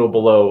was a little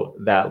below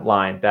that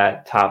line,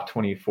 that top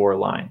 24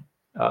 line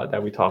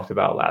that we talked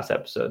about last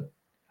episode.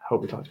 I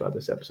hope we talked about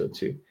this episode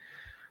too.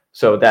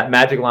 So that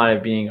magic line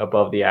of being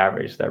above the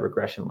average, that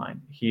regression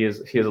line, he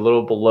is a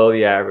little below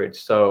the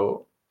average.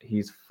 So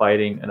he's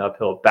fighting an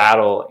uphill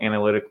battle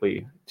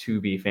analytically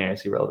to be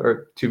fantasy relevant,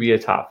 or to be a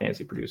top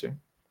fantasy producer.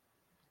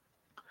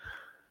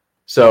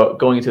 So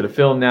going into the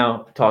film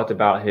now, talked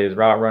about his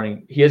route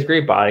running. He has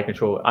great body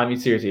control. I mean,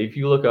 seriously, if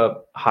you look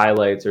up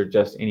highlights or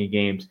just any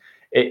games,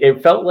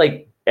 it felt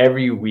like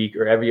every week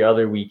or every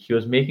other week he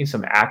was making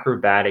some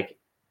acrobatic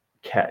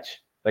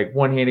catch, like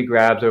one-handed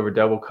grabs over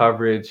double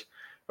coverage,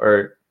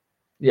 or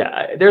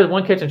there was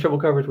one catch in triple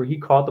coverage where he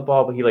caught the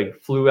ball, but he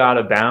flew out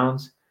of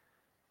bounds.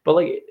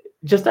 But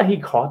just that he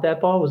caught that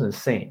ball was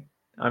insane.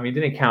 I mean, it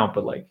didn't count,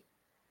 but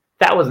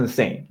that was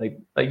insane. Like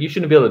you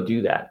shouldn't be able to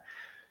do that.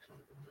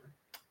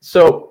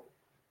 So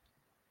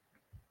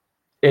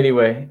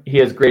anyway, he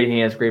has great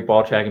hands, great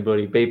ball tracking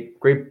ability,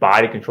 great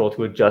body control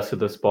to adjust to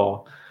this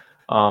ball.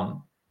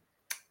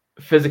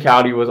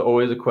 Physicality was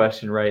always a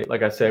question, right?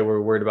 Like I said,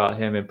 we're worried about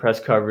him in press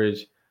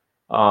coverage.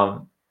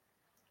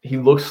 He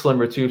looks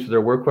slimmer too, so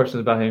there were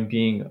questions about him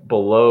being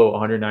below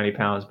 190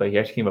 pounds, but he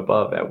actually came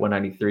above at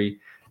 193.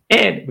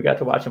 And we got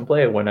to watch him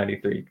play at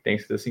 193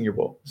 thanks to the Senior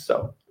Bowl.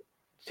 So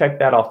check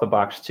that off the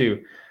box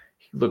too.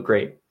 He looked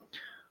great.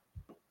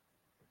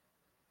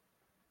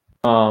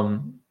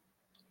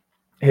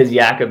 His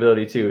yak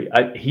ability too.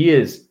 He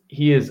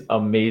is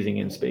amazing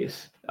in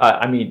space.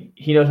 I mean,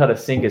 he knows how to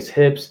sink his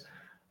hips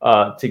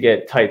to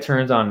get tight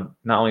turns on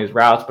not only his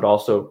routes, but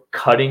also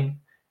cutting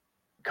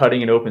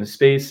in open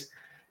space.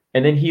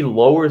 And then he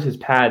lowers his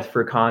pads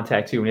for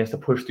contact too. When he has to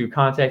push through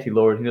contact, he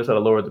knows how to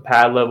lower the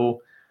pad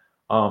level.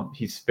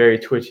 He's very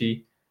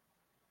twitchy.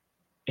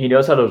 He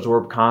knows how to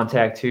absorb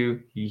contact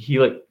too.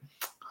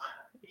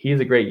 He's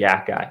a great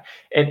yak guy.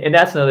 And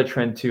that's another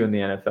trend too in the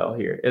NFL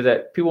here, is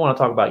that people want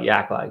to talk about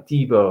yak like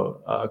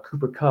Debo,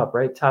 Cooper Kupp,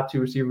 right? Top 2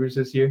 receivers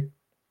this year.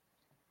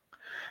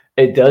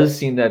 It does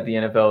seem that the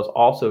NFL is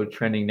also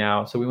trending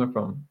now. So we went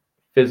from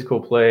physical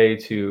play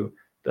to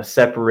the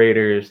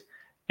separators,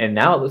 and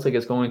now it looks like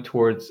it's going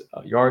towards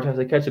yards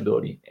after catch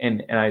ability.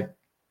 And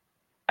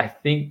I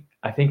think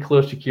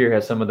Khalil Shakir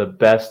has some of the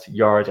best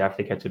yards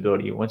after catch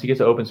ability. Once he gets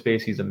to open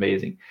space, he's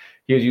amazing.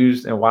 He was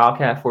used in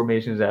wildcat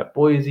formations at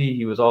Boise.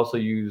 He was also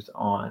used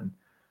on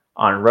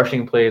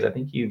rushing plays. I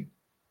think he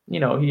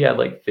had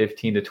like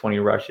 15 to 20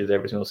 rushes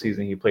every single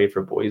season he played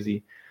for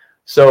Boise.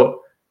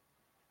 So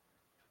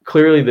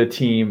clearly the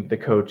team, the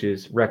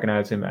coaches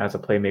recognize him as a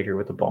playmaker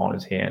with the ball in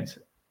his hands.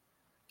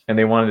 And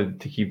they wanted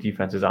to keep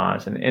defenses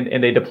honest.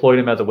 And they deployed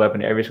him as a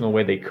weapon every single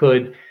way they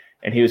could.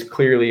 And he was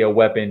clearly a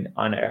weapon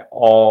on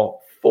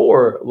all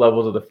 4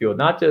 levels of the field,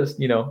 not just,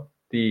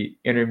 the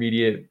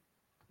intermediate,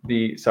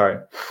 the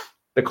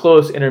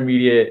close,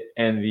 intermediate,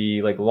 and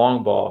the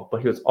long ball,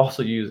 but he was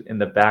also used in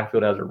the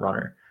backfield as a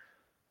runner.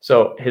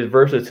 So his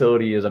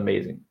versatility is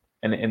amazing.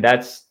 And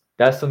that's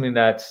something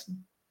that's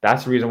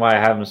the reason why I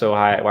have him so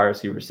high at wide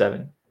receiver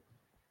 7.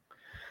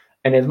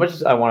 And as much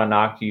as I want to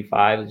knock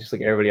G5, just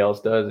like everybody else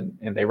does,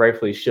 and they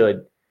rightfully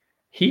should,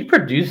 he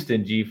produced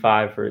in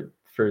G5 for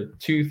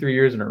 2-3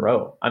 years in a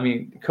row. I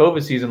mean,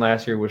 COVID season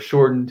last year was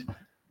shortened.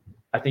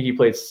 I think he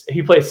played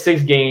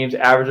 6 games,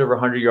 averaged over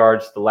 100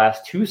 yards the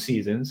last 2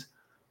 seasons.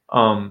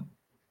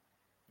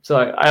 So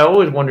I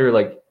always wonder,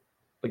 like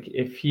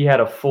if he had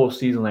a full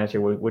season last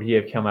year, would he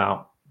have come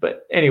out?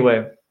 But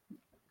anyway,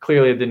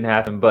 Clearly, it didn't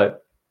happen,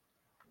 but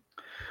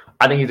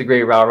I think he's a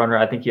great route runner.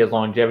 I think he has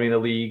longevity in the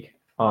league.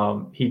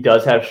 He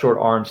does have short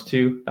arms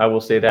too. I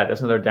will say that.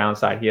 That's another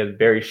downside. He has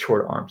very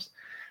short arms.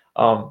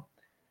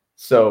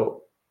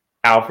 So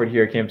Alfred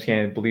here, Cam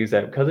Scan, believes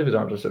that because of his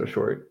arms are so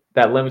short,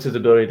 that limits his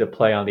ability to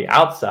play on the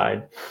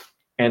outside,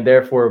 and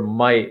therefore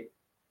might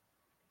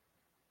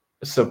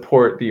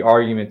support the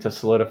argument to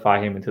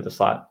solidify him into the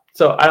slot.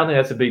 So I don't think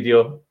that's a big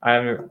deal. I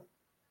haven't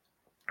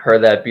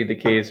heard that be the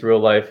case real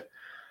life,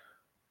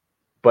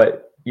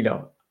 but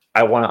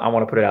I want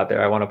to put it out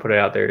there. I want to put it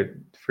out there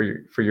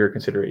for your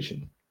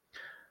consideration.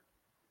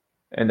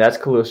 And that's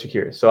Khalil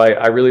Shakir. So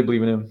I really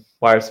believe in him.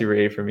 Wide receiver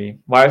 8 for me.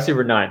 Wide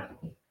receiver 9.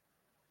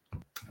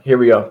 Here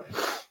we go.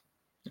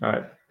 All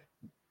right.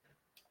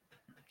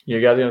 You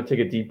guys are going to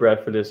take a deep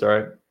breath for this, all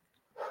right?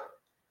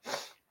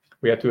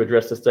 We have to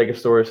address the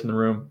Stegosaurus in the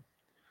room.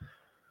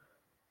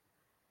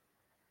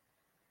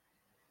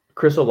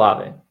 Chris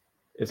Olave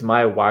is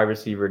my wide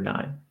receiver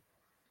 9.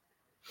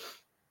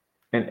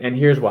 And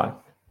here's why.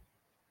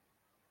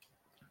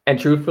 And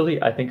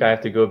truthfully, I think I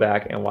have to go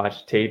back and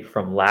watch tape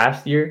from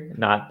last year,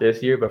 not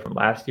this year, but from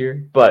last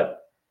year.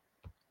 But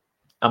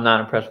I'm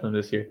not impressed with him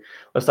this year.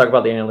 Let's talk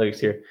about the analytics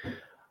here.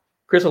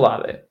 Chris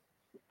Olave,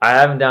 I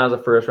have him down as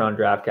a first-round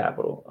draft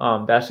capital.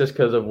 That's just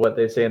because of what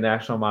they say in the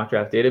National Mock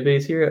Draft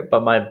Database here.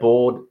 But my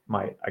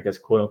I guess,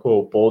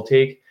 quote-unquote, bold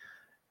take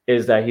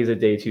is that he's a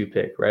day 2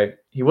 pick, right?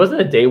 He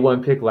wasn't a day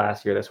 1 pick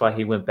last year. That's why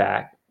he went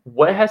back.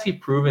 What has he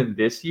proven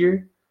this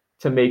year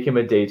to make him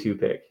a day 2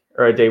 pick?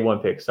 Or a day 1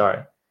 pick, sorry.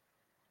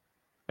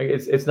 Like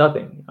it's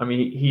nothing. I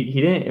mean, he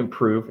didn't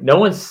improve. No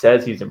one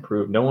says he's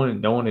improved. No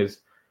one is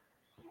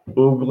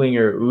oogling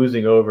or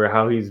oozing over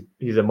how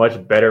he's a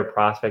much better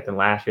prospect than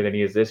last year than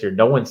he is this year.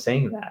 No one's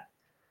saying that.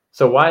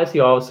 So why is he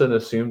all of a sudden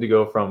assumed to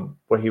go from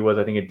what he was,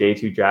 I think, a day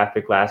 2 draft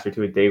pick last year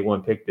to a day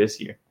 1 pick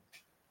this year?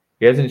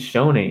 He hasn't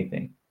shown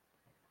anything.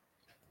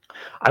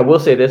 I will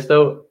say this,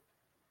 though,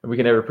 and we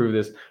can never prove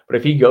this, but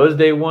if he goes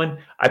day 1,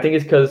 I think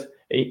it's because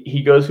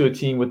he goes to a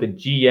team with a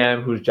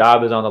GM whose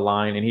job is on the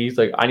line, and he's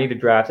like, I need to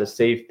draft a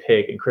safe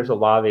pick, and Chris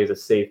Olave is a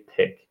safe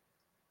pick.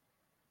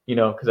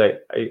 Because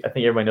I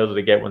think everybody knows what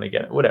they get when they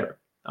get it. Whatever.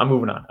 I'm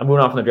moving on. I'm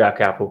moving on from the draft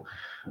capital.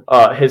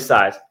 His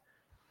size.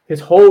 His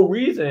whole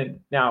reason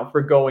now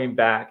for going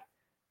back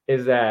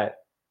is that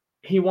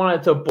he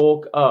wanted to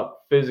bulk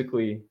up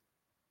physically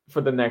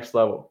for the next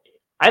level.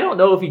 I don't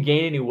know if he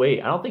gained any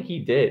weight. I don't think he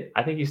did.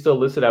 I think he's still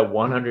listed at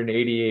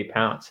 188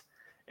 pounds.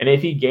 And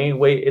if he gained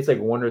weight, it's like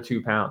 1 or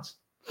 2 pounds.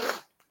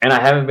 And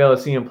I haven't been able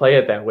to see him play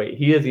at that weight.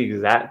 He is the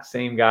exact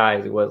same guy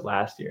as he was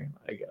last year,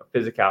 like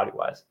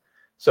physicality-wise.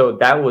 So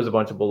that was a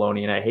bunch of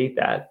baloney, and I hate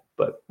that.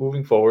 But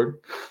moving forward,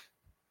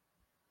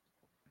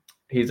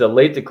 he's a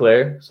late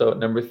declare. So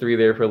number 3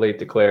 there for late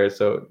declare.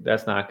 So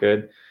that's not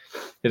good.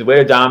 His weight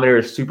odometer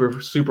is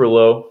super, super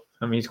low.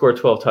 I mean, he scored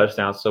 12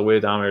 touchdowns, so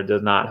weight odometer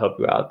does not help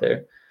you out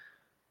there.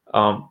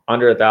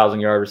 Under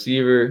 1,000-yard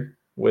receiver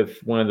with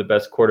one of the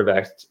best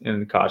quarterbacks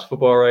in college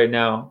football right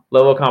now.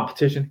 Level of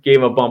competition gave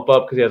him a bump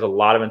up because he has a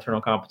lot of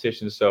internal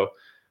competition. So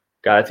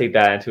got to take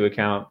that into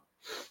account.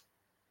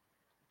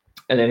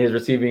 And then his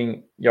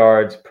receiving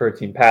yards per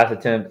team pass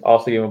attempt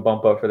also gave him a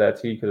bump up for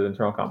that too because of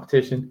internal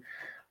competition.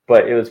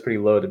 But it was pretty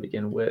low to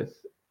begin with.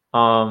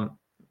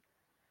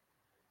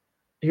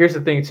 Here's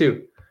the thing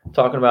too,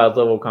 talking about his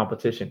level of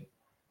competition.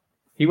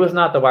 He was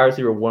not the wide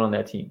receiver 1 on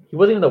that team. He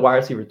wasn't even the wide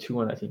receiver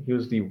 2 on that team. He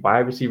was the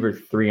wide receiver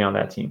 3 on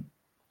that team,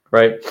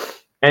 right?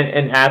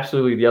 And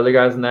absolutely the other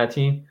guys on that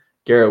team,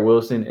 Garrett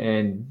Wilson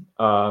and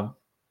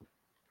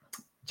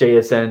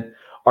JSN,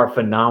 are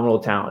phenomenal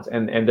talents.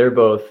 And they're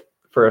both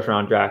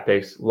first-round draft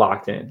picks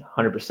locked in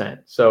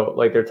 100%. So,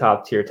 like, they're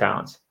top-tier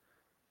talents.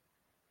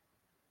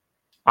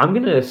 I'm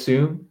going to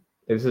assume,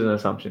 this is an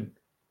assumption,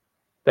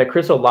 that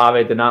Chris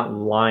Olave did not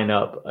line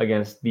up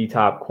against the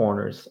top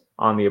corners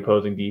on the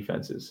opposing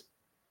defenses,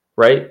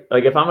 right?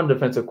 Like, if I'm a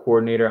defensive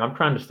coordinator, I'm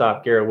trying to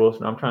stop Garrett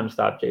Wilson. I'm trying to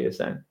stop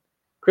JSN.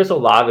 Chris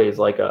Olave is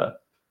like a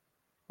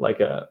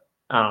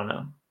I don't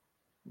know,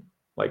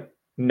 like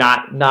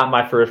not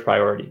my first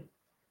priority.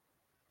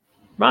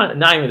 Not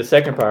even the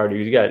second priority.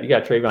 You got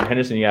Trayvon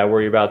Henderson you got to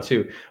worry about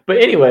too. But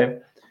anyway,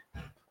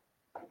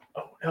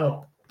 oh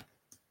no.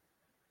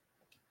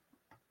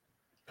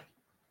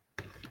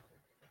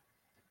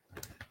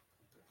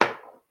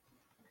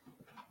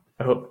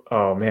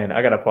 Oh man,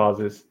 I gotta pause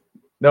this.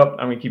 Nope,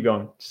 I'm gonna keep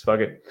going. Just fuck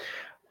it.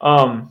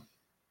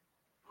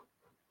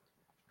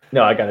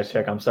 No, I gotta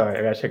check. I'm sorry.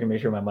 I gotta check and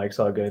make sure my mic's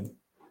all good.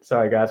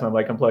 Sorry guys, my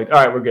mic unplugged.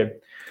 All right, we're good.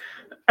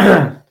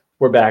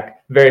 We're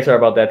back. Very sorry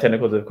about that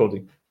technical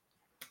difficulty.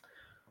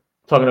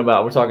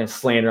 We're talking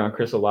slander on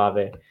Chris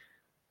Olave.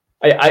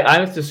 I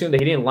have to assume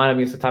that he didn't line up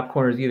against the top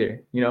corners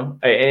either. And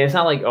it's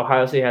not like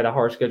Ohio State had a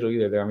hard schedule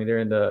either. There, I mean, they're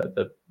in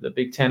the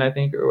Big Ten, I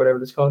think, or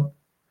whatever it's called.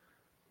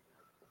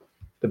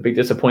 The big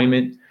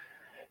disappointment.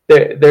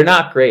 They're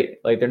not great.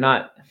 Like, they're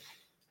not.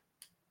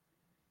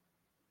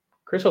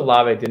 Chris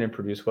Olave didn't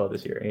produce well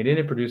this year, and he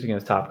didn't produce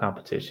against top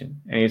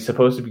competition. And he's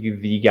supposed to be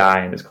the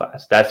guy in this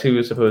class. That's who he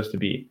was supposed to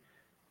be,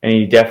 and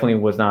he definitely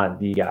was not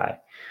the guy.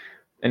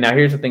 And now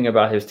here's the thing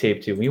about his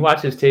tape too. When you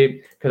watch his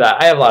tape, because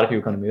I have a lot of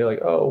people come to me, they're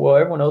like, "Oh, well,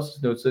 everyone else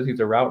says he's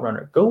a route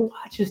runner." Go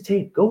watch his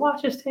tape. Go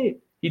watch his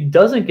tape. He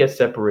doesn't get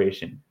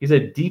separation. He's a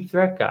deep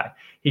threat guy.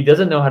 He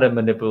doesn't know how to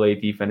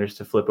manipulate defenders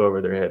to flip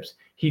over their hips.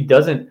 He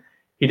doesn't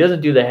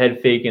do the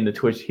head fake and the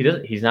twitch.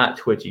 He's not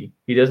twitchy.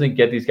 He doesn't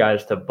get these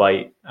guys to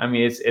bite. I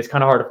mean, it's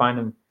kind of hard to find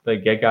him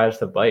like get guys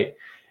to bite.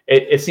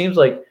 It seems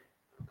like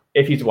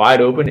if he's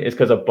wide open, it's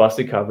because of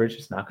busted coverage.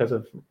 It's not because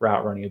of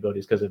route running ability.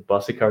 It's because of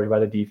busted coverage by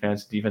the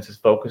defense. The defense is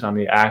focused on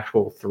the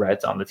actual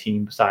threats on the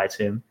team besides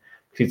him.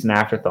 He's an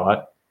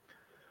afterthought.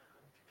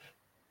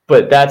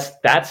 But that's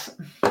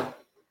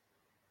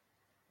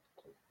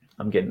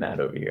I'm getting that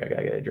over here. I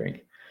gotta get a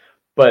drink.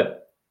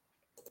 But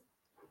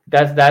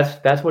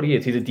that's what he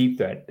is. He's a deep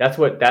threat.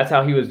 That's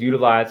how he was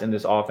utilized in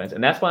this offense.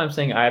 And that's why I'm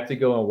saying I have to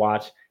go and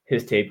watch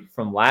his tape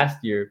from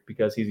last year,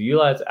 because he's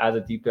utilized as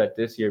a deep threat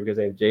this year because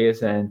they have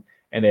JSN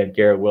and they have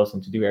Garrett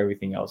Wilson to do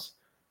everything else.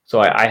 So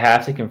I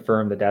have to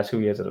confirm that that's who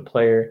he is as a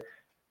player,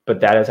 but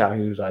that is how he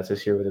was utilized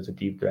this year as a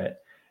deep threat.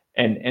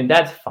 And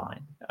that's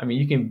fine. I mean,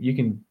 you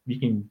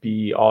can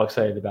be all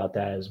excited about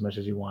that as much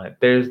as you want.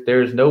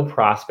 There's no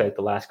prospect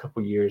the last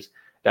couple of years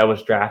that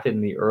was drafted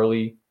in the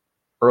early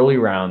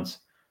rounds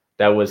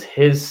that was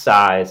his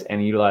size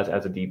and utilized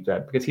as a deep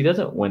threat, because he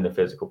doesn't win the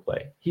physical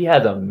play. He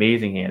has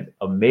amazing hands,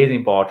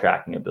 amazing ball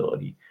tracking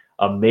ability,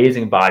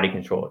 amazing body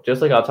control.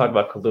 Just like I'll talk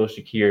about Khalil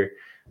Shakir,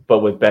 but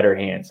with better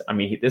hands. I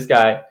mean, this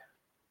guy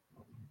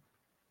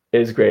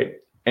is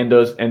great in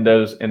those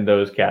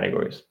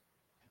categories.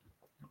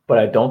 But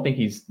I don't think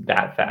he's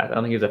that fast. I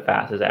don't think he's as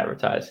fast as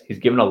advertised. He's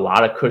given a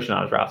lot of cushion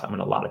on his routes. I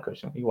mean, a lot of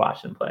cushion. You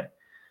watch him play.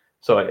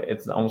 So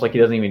it's almost like he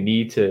doesn't even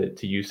need to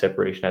use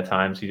separation at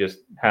times. He just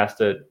has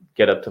to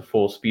get up to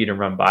full speed and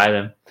run by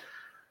them.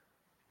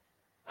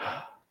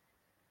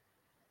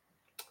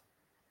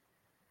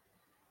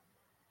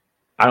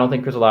 I don't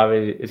think Chris Olave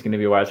is going to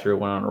be a wide receiver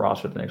 1 on a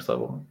roster at the next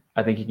level.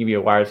 I think he can be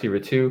a wide receiver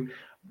 2,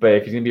 but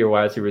if he's going to be a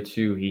wide receiver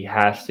 2, he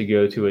has to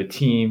go to a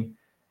team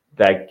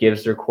that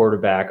gives their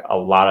quarterback a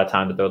lot of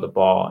time to throw the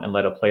ball and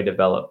let a play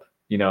develop,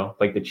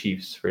 like the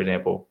Chiefs, for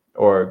example,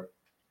 or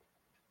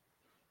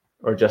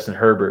Justin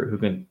Herbert, who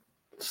can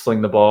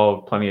sling the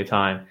ball plenty of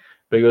time.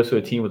 But he goes to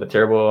a team with a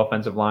terrible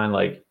offensive line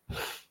like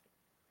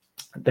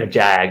the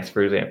Jags,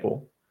 for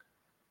example.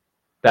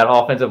 That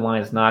offensive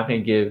line is not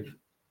going to give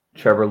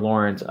Trevor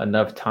Lawrence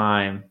enough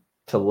time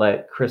to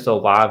let Chris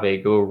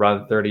Olave go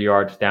run 30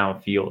 yards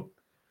downfield.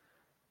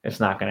 It's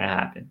not going to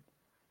happen.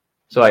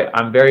 So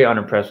I'm very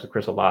unimpressed with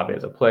Chris Olave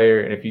as a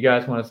player. And if you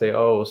guys want to say,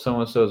 oh,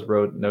 so-and-so's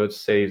wrote notes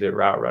say he's a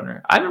route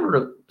runner. I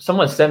remember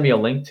someone sent me a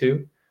link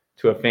to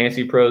a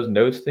Fantasy Pros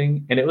notes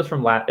thing, and it was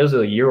it was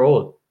a year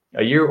old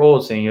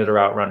saying he was a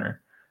route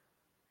runner.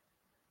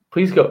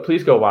 Please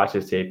go watch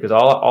his tape, because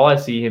all I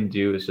see him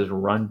do is just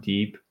run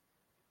deep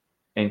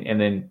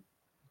and then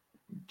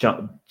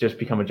just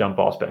become a jump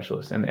ball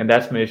specialist. And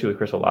that's my issue with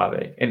Chris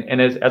Olave.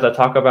 And as I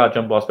talk about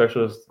jump ball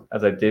specialists,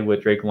 as I did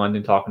with Drake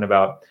London, talking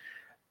about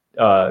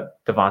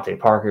Devontae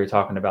Parker,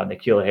 talking about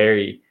N'Keal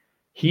Harry,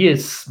 he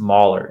is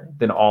smaller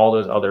than all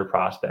those other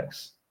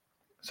prospects.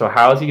 So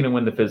how is he going to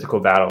win the physical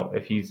battle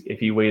if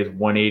he weighs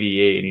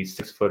 188 and he's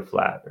 6 foot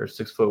flat or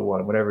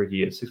 6'1", whatever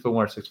he is, 6'1"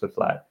 or 6 foot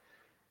flat,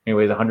 and he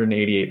weighs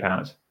 188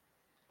 pounds?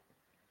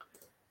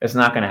 It's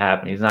not going to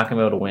happen. He's not going to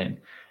be able to win,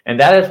 and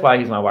that is why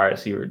he's my wide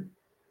receiver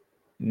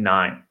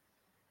 9.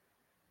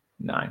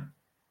 I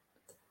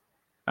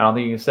don't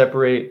think he can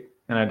separate,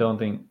 and I don't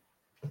think.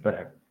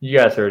 Whatever. You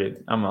guys heard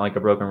it. I'm like a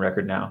broken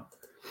record now.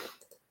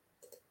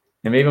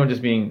 And maybe I'm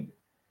just being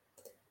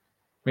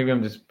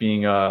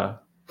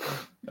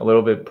a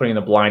little bit putting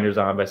the blinders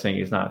on by saying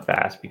he's not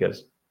fast,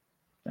 because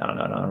I don't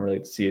know. I don't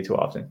really see it too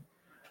often.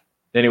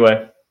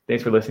 Anyway,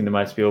 thanks for listening to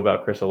my spiel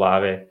about Chris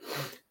Olave.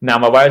 Now,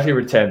 my wide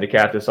receiver 10 to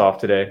cap this off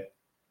today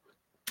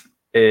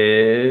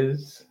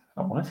is,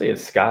 I want to say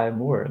it's Sky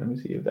Moore. Let me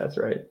see if that's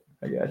right.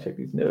 I got to check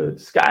these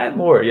notes. Sky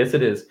Moore. Yes,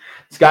 it is.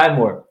 Sky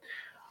Moore.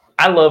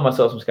 I love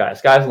myself some Sky.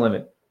 Sky's the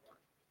limit.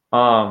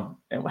 And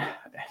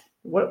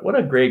what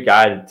a great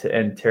guy to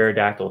end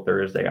Pterodactyl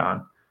Thursday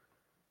on.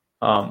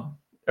 Oh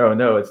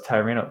no, it's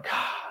Tyrano.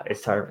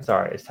 It's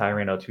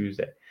Tyrano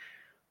Tuesday.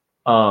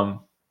 Yeah,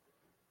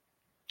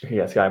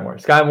 Sky Moore.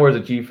 Sky Moore is a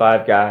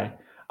G5 guy.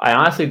 I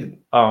honestly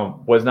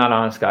was not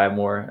on Sky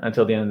Moore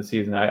until the end of the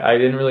season. I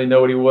didn't really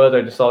know what he was.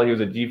 I just saw he was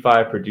a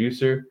G5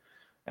 producer,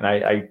 and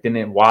I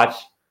didn't watch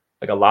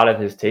like a lot of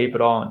his tape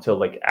at all until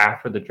like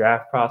after the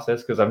draft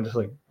process, because I'm just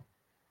like,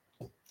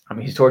 I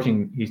mean, he's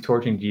torching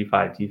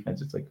G5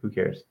 defense. It's like, who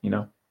cares?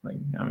 Who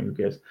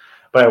cares?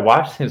 But I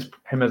watched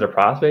him as a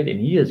prospect, and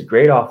he is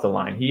great off the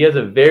line. He has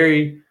a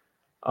very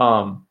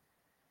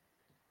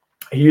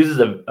he uses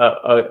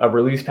a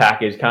release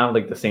package, kind of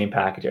like the same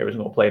package every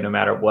single play, no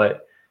matter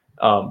what.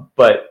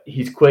 But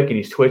he's quick and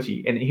he's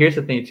twitchy. And here's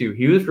the thing too: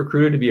 he was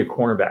recruited to be a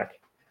cornerback.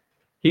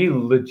 He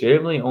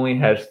legitimately only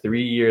has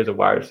 3 years of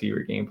wide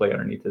receiver gameplay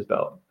underneath his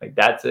belt. Like,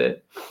 that's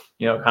it.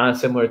 Kind of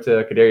similar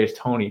to Kadarius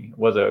Toney,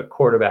 was a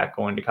quarterback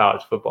going to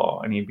college football,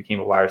 and he became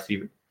a wide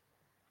receiver.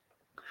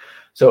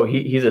 So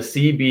he's a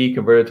CB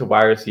converted to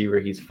wide receiver.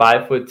 He's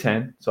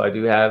 5'10", so I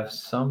do have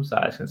some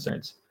size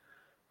concerns.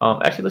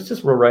 Actually, let's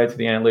just roll right into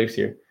the analytics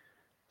here.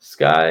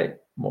 Sky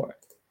Moore,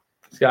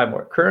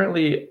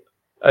 currently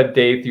a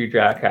day 3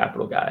 draft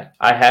capital guy.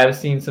 I have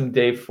seen some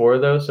day 4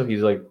 though, so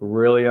he's like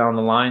really on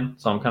the line.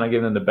 So I'm kind of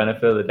giving him the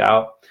benefit of the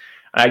doubt.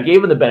 And I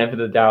gave him the benefit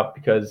of the doubt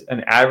because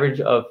an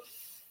average of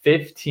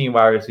 15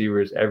 wide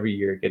receivers every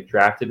year get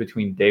drafted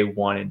between day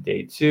 1 and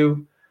day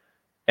 2,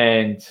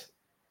 and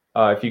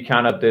if you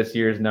count up this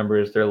year's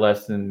numbers, they're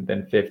less than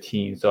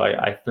 15. So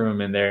I threw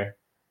him in there.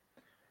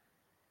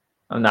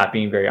 I'm not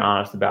being very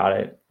honest about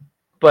it,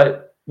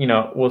 but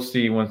we'll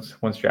see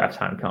once draft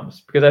time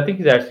comes, because I think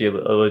he's actually a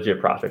legit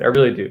prospect. I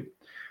really do.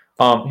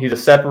 He's a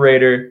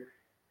separator.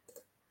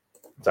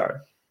 Sorry,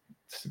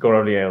 just going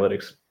over the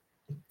analytics.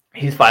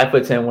 He's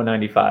 5'10",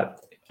 195.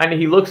 I mean,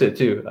 he looks it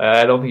too.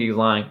 I don't think he's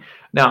lying.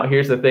 Now,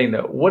 here's the thing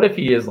though. What if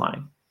he is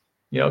lying?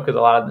 Because a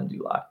lot of them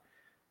do lie.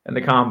 And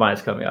the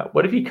combine's coming up.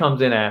 What if he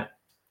comes in at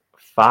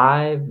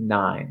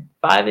 5'9",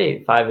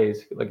 5'8", 5'8"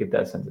 is like a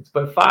death sentence,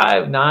 but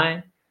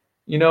 5'9",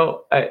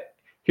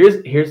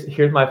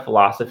 here's my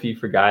philosophy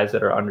for guys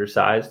that are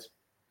undersized.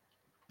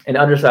 And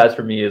undersized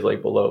for me is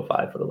like below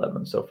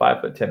 5'11", so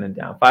 5'10" and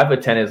down.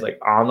 5'10" is like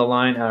on the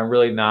line, and I'm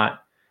really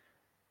not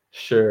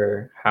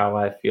sure how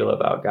I feel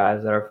about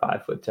guys that are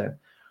 5'10".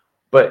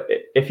 But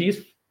if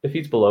he's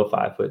below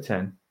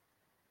 5'10",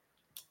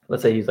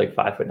 let's say he's like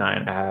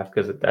 5'9.5",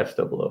 because that's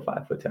still below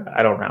 5'10".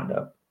 I don't round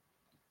up.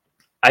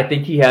 I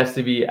think he has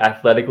to be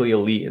athletically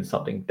elite in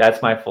something.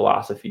 That's my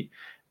philosophy.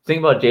 Think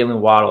about Jalen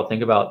Waddle.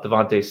 Think about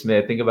Devontae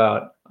Smith. Think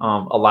about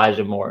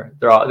Elijah Moore.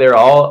 They're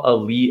all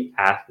elite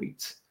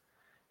athletes,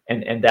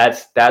 and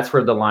that's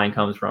where the line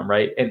comes from,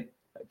 right? And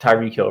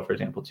Tyreek Hill, for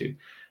example, too.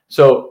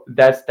 So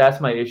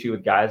that's my issue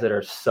with guys that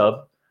are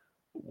sub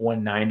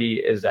 190,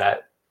 is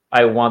that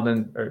I want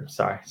them,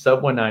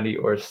 sub 190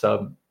 or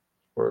sub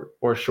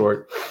or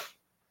short.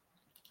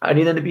 I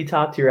need them to be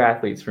top tier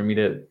athletes for me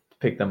to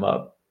pick them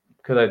up,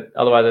 because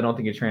otherwise I don't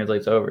think it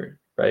translates over,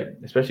 right?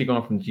 Especially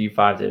going from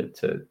G5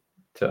 to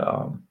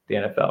the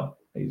NFL.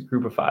 He's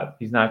group of 5.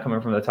 He's not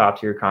coming from the top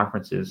tier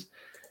conferences.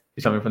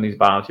 He's coming from these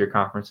bottom tier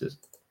conferences.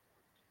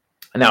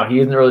 And now he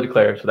isn't early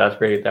declared, so that's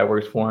great. That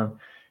works for him.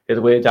 His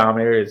weighted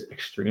dominator is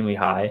extremely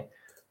high.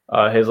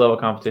 His level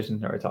of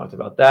competition, I already talked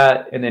about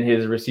that. And then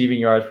his receiving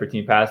yards per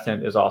team pass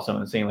attempt is also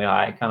insanely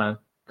high. It kind of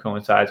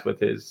coincides with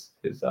his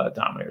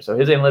dominator. So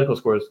his analytical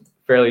score is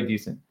fairly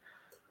decent.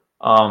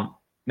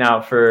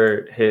 Now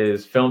for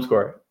his film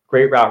score,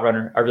 great route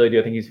runner. I really do.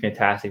 I think he's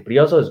fantastic. But he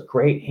also has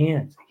great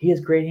hands. He has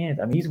great hands.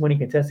 I mean, he's winning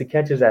contested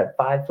catches at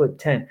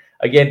 5'10".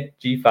 Again,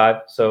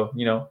 G5. So,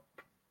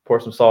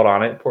 pour some salt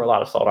on it. Pour a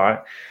lot of salt on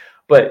it.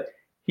 But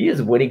he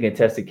is winning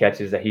contested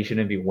catches that he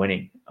shouldn't be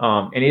winning.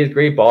 And he has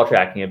great ball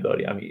tracking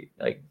ability. I mean,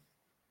 like,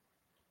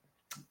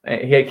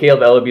 he had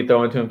Caleb Ellaby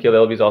thrown to him.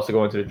 Caleb Ellaby's also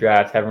going to the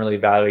draft. Haven't really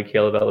evaluated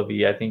Caleb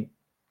Ellaby. I think,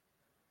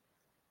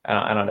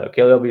 I don't know.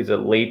 Caleb Ellaby is a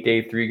late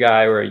day 3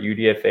 guy or a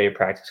UDFA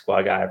practice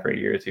squad guy for a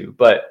year or two.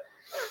 But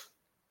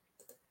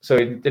so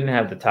he didn't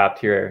have the top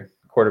tier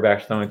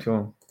quarterbacks thrown to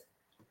him.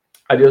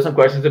 I do have some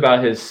questions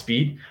about his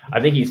speed. I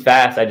think he's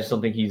fast. I just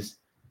don't think he's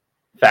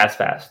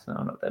fast. I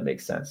don't know if that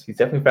makes sense. He's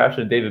definitely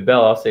faster than David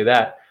Bell. I'll say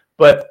that.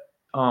 But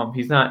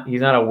he's not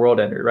a world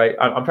ender, right?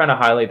 I'm trying to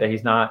highlight that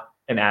he's not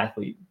an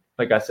athlete,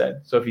 like I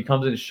said. So if he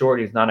comes in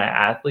short, he's not an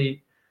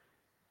athlete,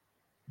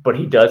 but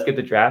he does get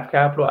the draft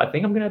capital. I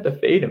think I'm going to have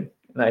to fade him.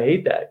 And I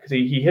hate that, because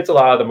he hits a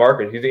lot of the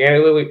markers. He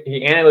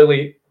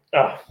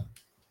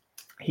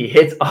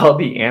hits all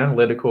the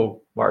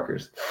analytical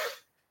markers.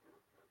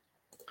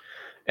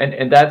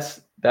 And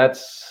that's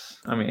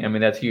I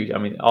mean that's huge. I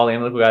mean, all the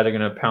analytical guys are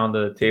going to pound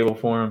the table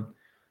for him,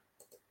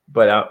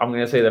 but I'm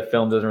going to say the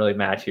film doesn't really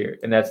match here,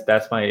 and that's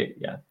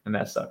and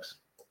that sucks.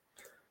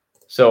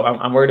 So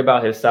I'm worried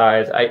about his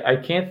size. I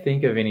can't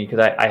think of any, because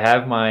I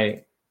have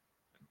my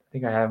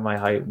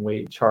height and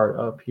weight chart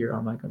up here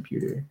on my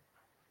computer.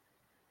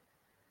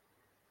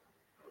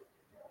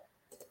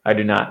 I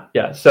do not.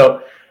 Yeah.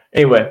 So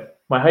anyway,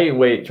 my height and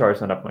weight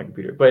chart's not up on my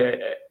computer, but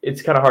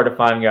it's kind of hard to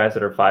find guys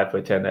that are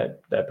 5'10"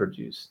 that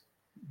produce.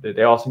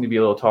 They all seem to be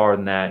a little taller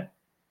than that.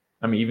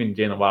 I mean, even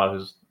Jalen Waddle,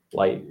 who's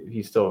light,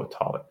 he's still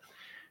taller.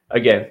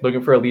 Again,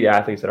 looking for elite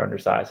athletes that are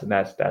undersized, and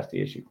that's the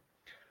issue.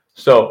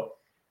 So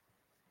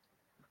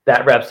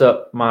that wraps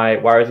up my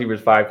wide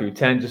receivers 5 through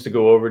 10. Just to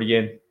go over it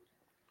again.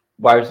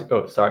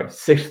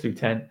 6 through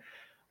 10.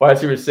 Wide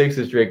receiver 6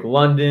 is Drake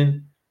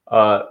London.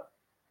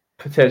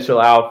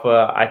 Potential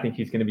alpha. I think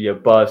he's going to be a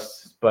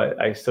bust, but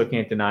I still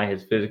can't deny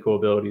his physical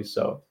abilities.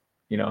 So,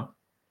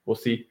 we'll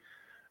see.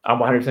 I'm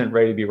 100%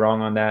 ready to be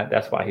wrong on that.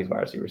 That's why he's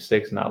wide receiver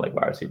 6, not like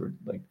wide receiver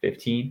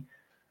 15.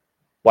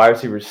 Wide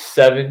receiver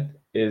 7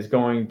 is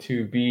going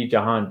to be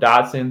Jahan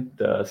Dotson,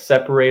 the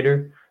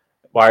separator.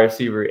 Wide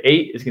receiver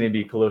 8 is going to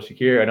be Khalil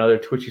Shakir, another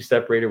twitchy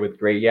separator with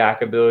great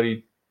yak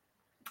ability.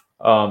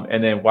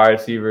 And then wide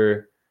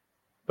receiver,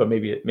 but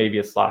maybe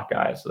a slot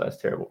guy, so that's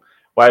terrible.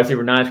 Wide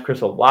receiver 9 is Chris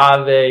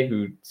Olave,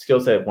 who skill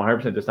set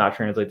 100% does not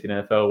translate to the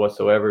NFL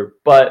whatsoever,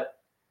 but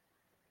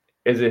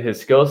Is it his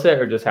skill set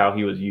or just how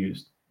he was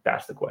used?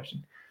 That's the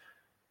question.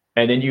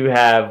 And then you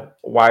have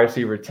wide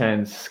receiver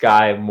 10,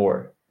 Sky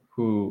Moore,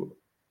 who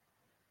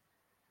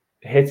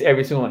hits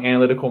every single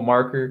analytical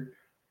marker,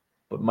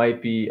 but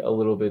might be a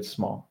little bit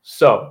small.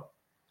 So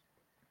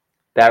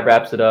that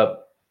wraps it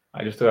up.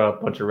 I just threw out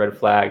a bunch of red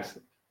flags.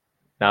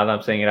 Now that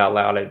I'm saying it out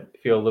loud, I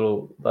feel a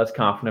little less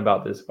confident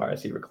about this wide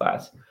receiver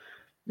class.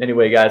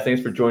 Anyway, guys,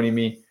 thanks for joining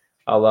me.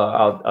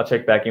 I'll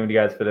check back in with you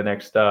guys for the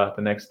next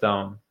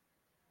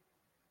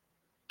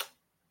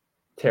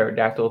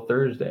Pterodactyl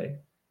Thursday.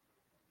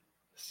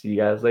 See you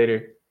guys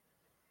later.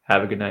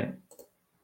 Have a good night.